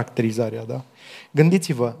era caracterizarea, da?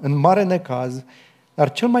 Gândiți-vă, în mare necaz,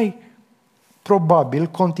 dar cel mai probabil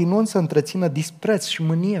continuând să întrețină dispreț și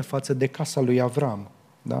mânie față de casa lui Avram,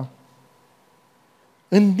 da?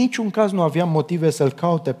 În niciun caz nu avea motive să-L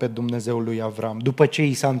caute pe Dumnezeul lui Avram, după ce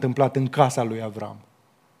i s-a întâmplat în casa lui Avram.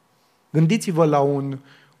 Gândiți-vă la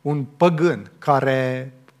un păgân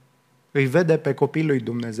care îi vede pe copilul lui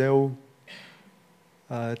Dumnezeu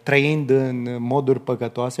trăind în moduri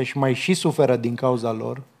păcătoase și mai și suferă din cauza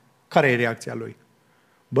lor. Care e reacția lui?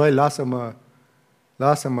 Băi,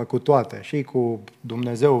 lasă-mă cu toate, și cu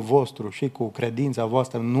Dumnezeu vostru, și cu credința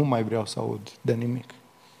voastră, nu mai vreau să aud de nimic.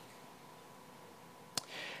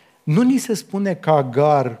 Nu ni se spune că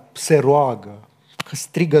Agar se roagă, că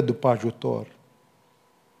strigă după ajutor.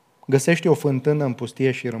 Găsește o fântână în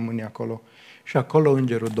pustie și rămâne acolo. Și acolo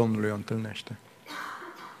îngerul Domnului o întâlnește.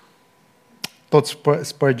 Tot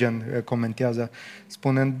Spurgeon comentează,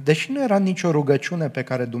 spunând, deși nu era nicio rugăciune pe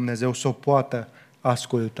care Dumnezeu să o poată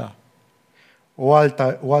asculta,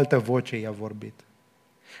 o altă voce i-a vorbit.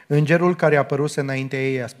 Îngerul care a apărut înaintea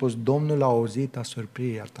ei a spus, Domnul a auzit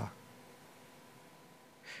asurpirea ta.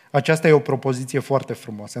 Aceasta e o propoziție foarte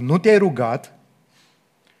frumoasă. Nu te-ai rugat,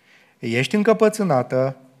 ești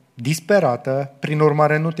încăpățânată, disperată, prin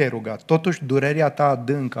urmare nu te-ai rugat. Totuși durerea ta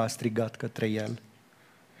adâncă a strigat către el.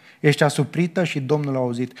 Ești asuprită și Domnul a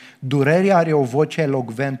auzit. Durerea are o voce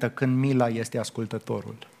elocventă când mila este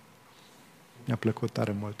ascultătorul. Mi-a plăcut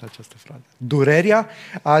tare mult această frază. Durerea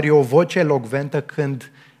are o voce elocventă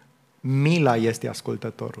când mila este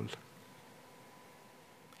ascultătorul.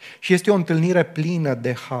 Și este o întâlnire plină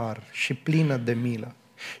de har și plină de milă.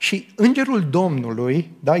 Și îngerul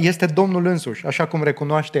Domnului, da, este Domnul însuși, așa cum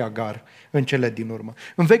recunoaște Agar în cele din urmă.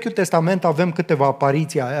 În Vechiul Testament avem câteva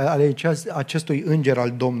apariții ale acestui înger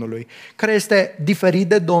al Domnului, care este diferit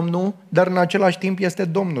de Domnul, dar în același timp este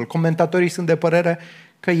Domnul. Comentatorii sunt de părere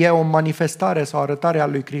că e o manifestare sau arătare a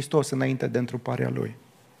lui Hristos înainte de întruparea lui.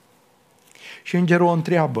 Și îngerul o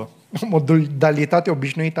întreabă, o modalitate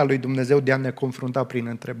obișnuită a lui Dumnezeu de a ne confrunta prin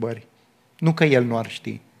întrebări. Nu că el nu ar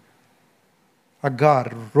ști.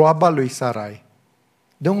 Agar, roaba lui Sarai,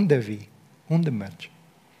 de unde vii? Unde mergi?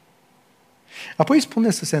 Apoi îi spune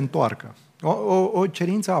să se întoarcă. O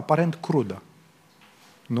cerință aparent crudă.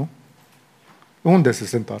 Nu? Unde să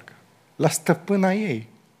se întoarcă? La stăpâna ei,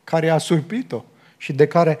 care a surpit-o și de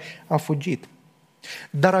care a fugit.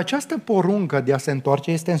 Dar această poruncă de a se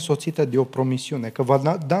întoarce este însoțită de o promisiune, că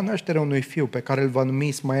va da naștere unui fiu pe care îl va numi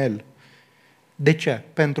Ismael. De ce?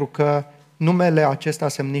 Pentru că numele acesta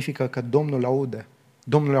semnifică că Domnul aude.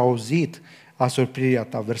 Domnul a auzit asurprirea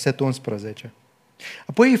ta, versetul 11.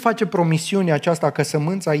 Apoi îi face promisiunea aceasta că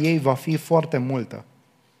sămânța ei va fi foarte multă.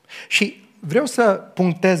 Și vreau să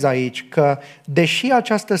punctez aici că, deși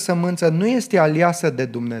această sămânță nu este aliasă de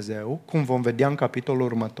Dumnezeu, cum vom vedea în capitolul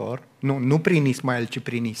următor, nu prin Ismael, ci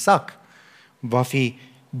prin Isaac, va fi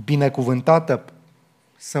binecuvântată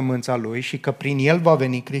sămânța lui și că prin el va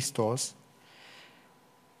veni Hristos,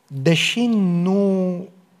 deși nu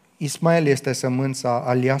Ismael este sămânța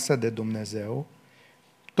aliasă de Dumnezeu,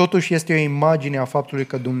 totuși este o imagine a faptului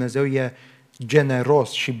că Dumnezeu e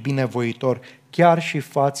generos și binevoitor, chiar și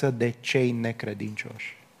față de cei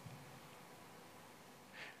necredincioși.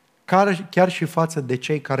 Chiar și față de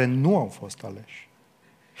cei care nu au fost aleși.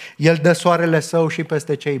 El dă soarele său și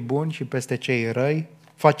peste cei buni și peste cei răi,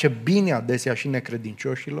 face bine adesea și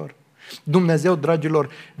necredincioșilor. Dumnezeu, dragilor,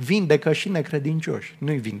 vindecă și necredincioși.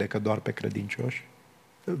 Nu-i vindecă doar pe credincioși.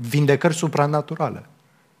 Vindecări supranaturale.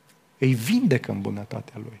 Îi vindecă în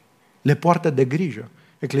bunătatea Lui. Le poartă de grijă.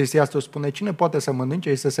 Eclesiastul spune, cine poate să mănânce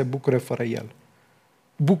și să se bucure fără El?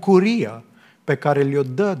 Bucuria pe care le-o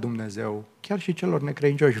dă Dumnezeu, chiar și celor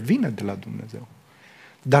necredincioși, vine de la Dumnezeu.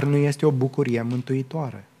 Dar nu este o bucurie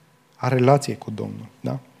mântuitoare a relației cu Domnul.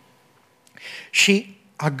 Da? Și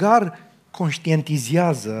Agar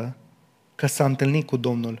conștientizează că s-a întâlnit cu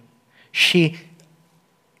Domnul și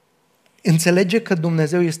înțelege că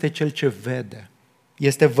Dumnezeu este Cel ce vede.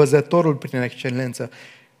 Este văzătorul prin excelență.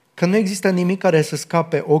 Că nu există nimic care să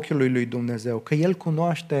scape ochiului lui Dumnezeu. Că El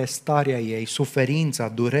cunoaște starea ei, suferința,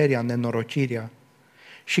 durerea, nenorocirea.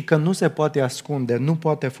 Și că nu se poate ascunde, nu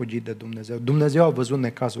poate fugi de Dumnezeu. Dumnezeu a văzut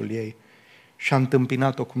necazul ei și a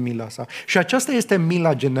întâmpinat-o cu mila sa. Și aceasta este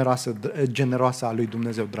mila generoasă a lui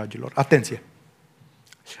Dumnezeu, dragilor. Atenție!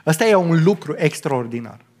 Ăsta e un lucru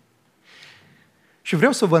extraordinar. Și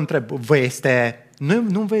vreau să vă întreb,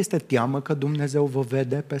 nu vă este teamă că Dumnezeu vă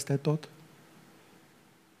vede peste tot?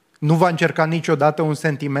 Nu va încerca niciodată un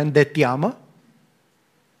sentiment de teamă?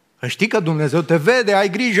 Știi că Dumnezeu te vede, ai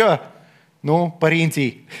grijă! Nu,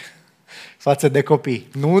 părinții, față de copii.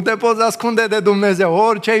 Nu te poți ascunde de Dumnezeu,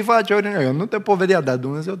 orice ai face, eu nu te pot vedea, dar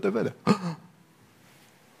Dumnezeu te vede.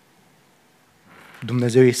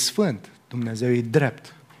 Dumnezeu e sfânt, Dumnezeu e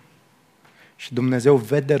drept. Și Dumnezeu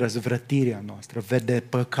vede răzvrătirea noastră, vede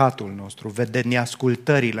păcatul nostru, vede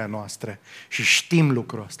neascultările noastre și știm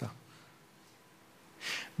lucrul ăsta.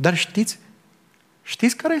 Dar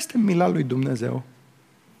știți care este mila lui Dumnezeu?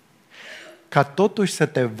 Ca totuși să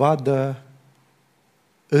te vadă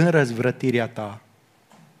în răzvrătirea ta,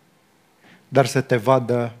 dar să te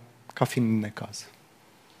vadă ca fiind în necaz,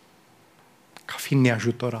 ca fiind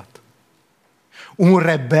neajutorat. Un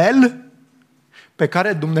rebel pe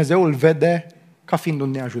care Dumnezeu îl vede ca fiind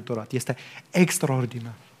un neajutorat. Este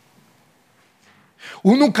extraordinar.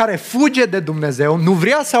 Unul care fuge de Dumnezeu, nu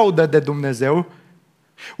vrea să audă de Dumnezeu,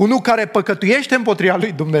 unul care păcătuiește împotriva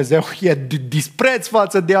lui Dumnezeu, e dispreț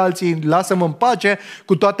față de alții, lasă-mă în pace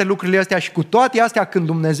cu toate lucrurile astea și cu toate astea când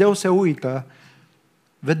Dumnezeu se uită,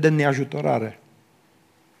 vede neajutorare.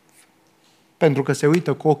 Pentru că se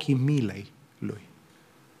uită cu ochii milei lui.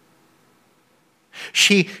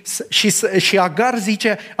 Și Agar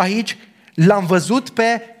zice aici, l-am văzut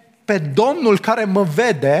pe Domnul care mă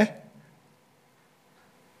vede,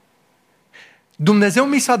 Dumnezeu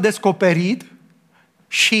mi s-a descoperit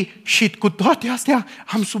și cu toate astea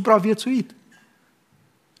am supraviețuit.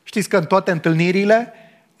 Știți că în toate întâlnirile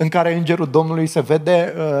în care Îngerul Domnului se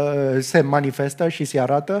vede, se manifestă și se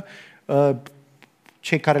arată,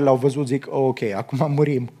 cei care l-au văzut zic, ok, acum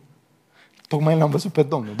murim. Tocmai l-am văzut pe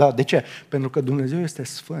Domnul. Da, de ce? Pentru că Dumnezeu este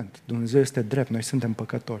sfânt, Dumnezeu este drept, noi suntem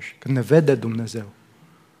păcătoși. Când ne vede Dumnezeu,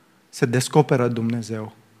 se descoperă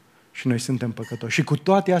Dumnezeu și noi suntem păcătoși. Și cu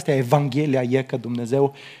toate astea, Evanghelia e că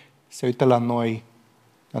Dumnezeu se uită la noi,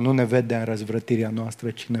 dar nu ne vede în răzvrătirea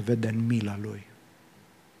noastră, ci ne vede în mila Lui,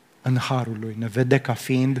 în harul Lui. Ne vede ca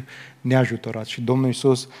fiind neajutorat. Și Domnul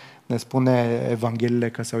Iisus ne spune Evangheliile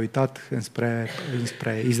că s-a uitat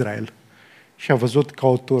înspre Israel și a văzut ca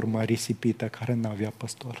o turmă risipită care n-avea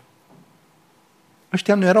păstor.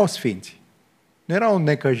 Ăștia nu erau sfinți. Nu erau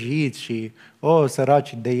necăjiți și,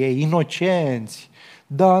 săraci de ei, inocenți,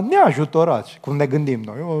 dar neajutorați, cum ne gândim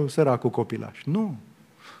noi, săracul copilaș. Nu.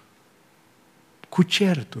 Cu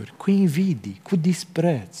certuri, cu invidii, cu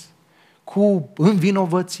dispreț, cu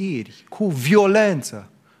învinovățiri, cu violență.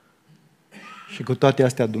 Și cu toate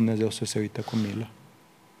astea Dumnezeu să se uită cu milă.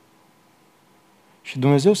 Și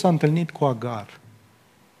Dumnezeu s-a întâlnit cu Agar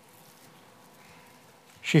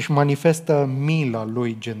și își manifestă mila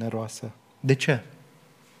lui generoasă. De ce?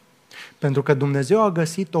 Pentru că Dumnezeu a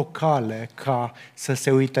găsit o cale ca să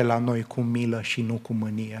se uite la noi cu milă și nu cu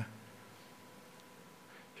mânie.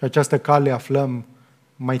 Și această cale aflăm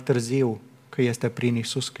mai târziu că este prin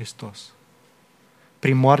Iisus Hristos,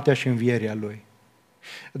 prin moartea și învierea Lui.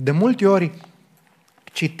 De multe ori,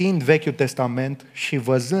 citind Vechiul Testament și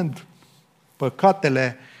văzând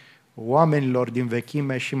păcatele oamenilor din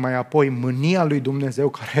vechime și mai apoi mânia lui Dumnezeu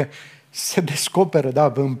care se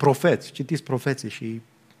descoperă, în profeți, citiți profeții și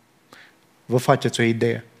vă faceți o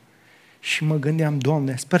idee. Și mă gândeam,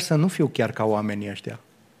 Doamne, sper să nu fiu chiar ca oamenii ăștia.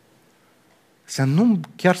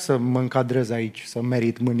 Chiar să mă încadrez aici, să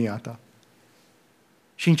merit mânia Ta.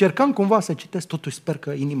 Și încercam cumva să citesc, totuși sper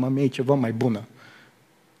că inima mea e ceva mai bună.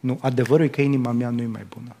 Nu, adevărul e că inima mea nu e mai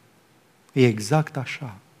bună. E exact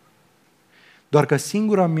așa. Doar că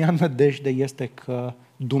singura mea nădejde este că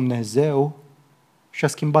Dumnezeu și-a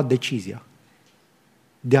schimbat decizia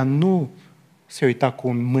de a nu se uita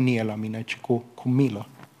cu mânie la mine, ci cu milă.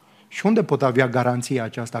 Și unde pot avea garanția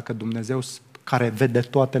aceasta că Dumnezeu, care vede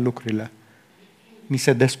toate lucrurile, mi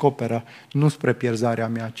se descoperă nu spre pierzarea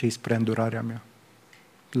mea, ci spre îndurarea mea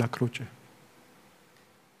la cruce?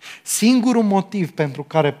 Singurul motiv pentru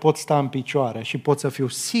care pot sta în picioare și pot să fiu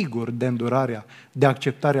sigur de îndurarea, de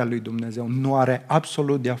acceptarea lui Dumnezeu, nu are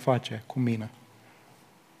absolut de-a face cu mine,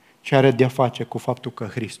 ci are de-a face cu faptul că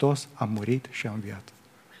Hristos a murit și a înviat.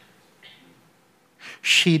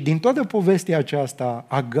 Și din toată povestea aceasta,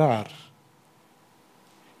 Agar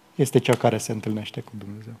este cea care se întâlnește cu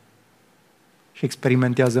Dumnezeu și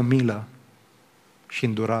experimentează milă și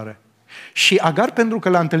îndurare. Și Agar, pentru că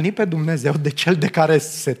l-a întâlnit pe Dumnezeu, de cel de care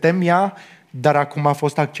se temea, dar acum a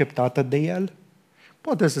fost acceptată de el,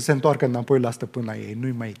 poate să se întoarcă înapoi la stăpâna ei,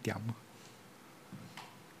 nu-i mai teamă.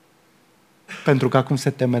 Pentru că acum se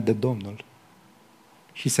teme de Domnul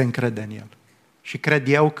și se încrede în El. Și cred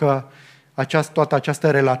eu că toată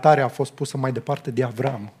această relatare a fost pusă mai departe de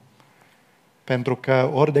Avram. Pentru că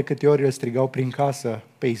ori de câte ori îl strigau prin casă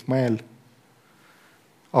pe Ismael,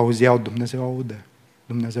 auzeau, Dumnezeu aude,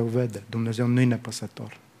 Dumnezeu vede, Dumnezeu nu-i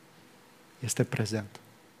nepăsător. Este prezent.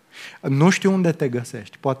 Nu știu unde te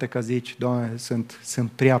găsești. Poate că zici, Doamne,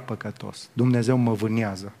 sunt prea păcătos. Dumnezeu mă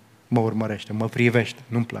vânează, mă urmărește, mă privește,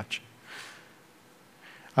 nu-mi place.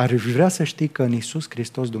 Ar vrea să știi că în Iisus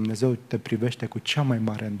Hristos Dumnezeu te privește cu cea mai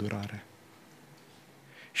mare îndurare.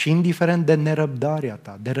 Și indiferent de nerăbdarea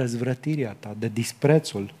ta, de răzvrătirea ta, de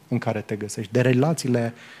disprețul în care te găsești, de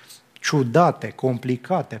relațiile ciudate,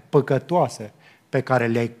 complicate, păcătoase pe care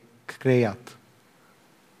le-ai creat,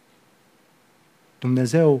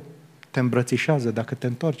 Dumnezeu te îmbrățișează dacă te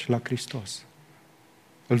întorci la Hristos.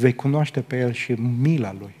 Îl vei cunoaște pe El și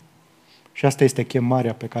mila Lui. Și asta este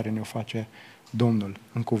chemarea pe care ne-o face Domnul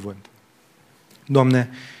în cuvânt. Doamne,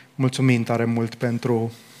 mulțumim tare mult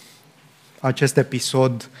pentru acest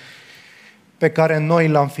episod pe care noi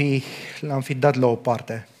l-am fi dat la o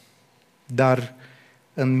parte, dar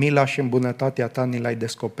în mila și în bunătatea Ta ni l-ai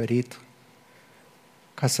descoperit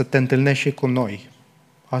ca să te întâlnești și cu noi,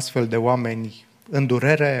 astfel de oameni în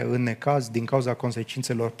durere, în necaz, din cauza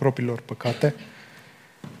consecințelor propriilor păcate,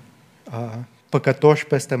 păcătoși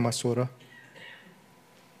peste măsură.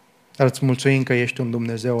 Dar îți mulțumim că ești un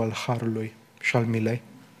Dumnezeu al harului și al milei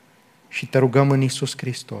și te rugăm în Iisus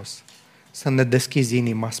Hristos să ne deschizi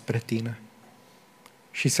inima spre Tine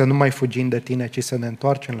și să nu mai fugim de Tine, ci să ne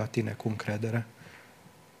întoarcem la Tine cu încredere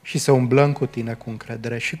și să umblăm cu Tine cu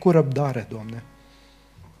încredere și cu răbdare, Doamne,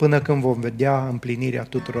 până când vom vedea împlinirea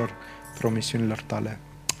tuturor promisiunilor Tale.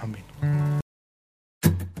 Amin.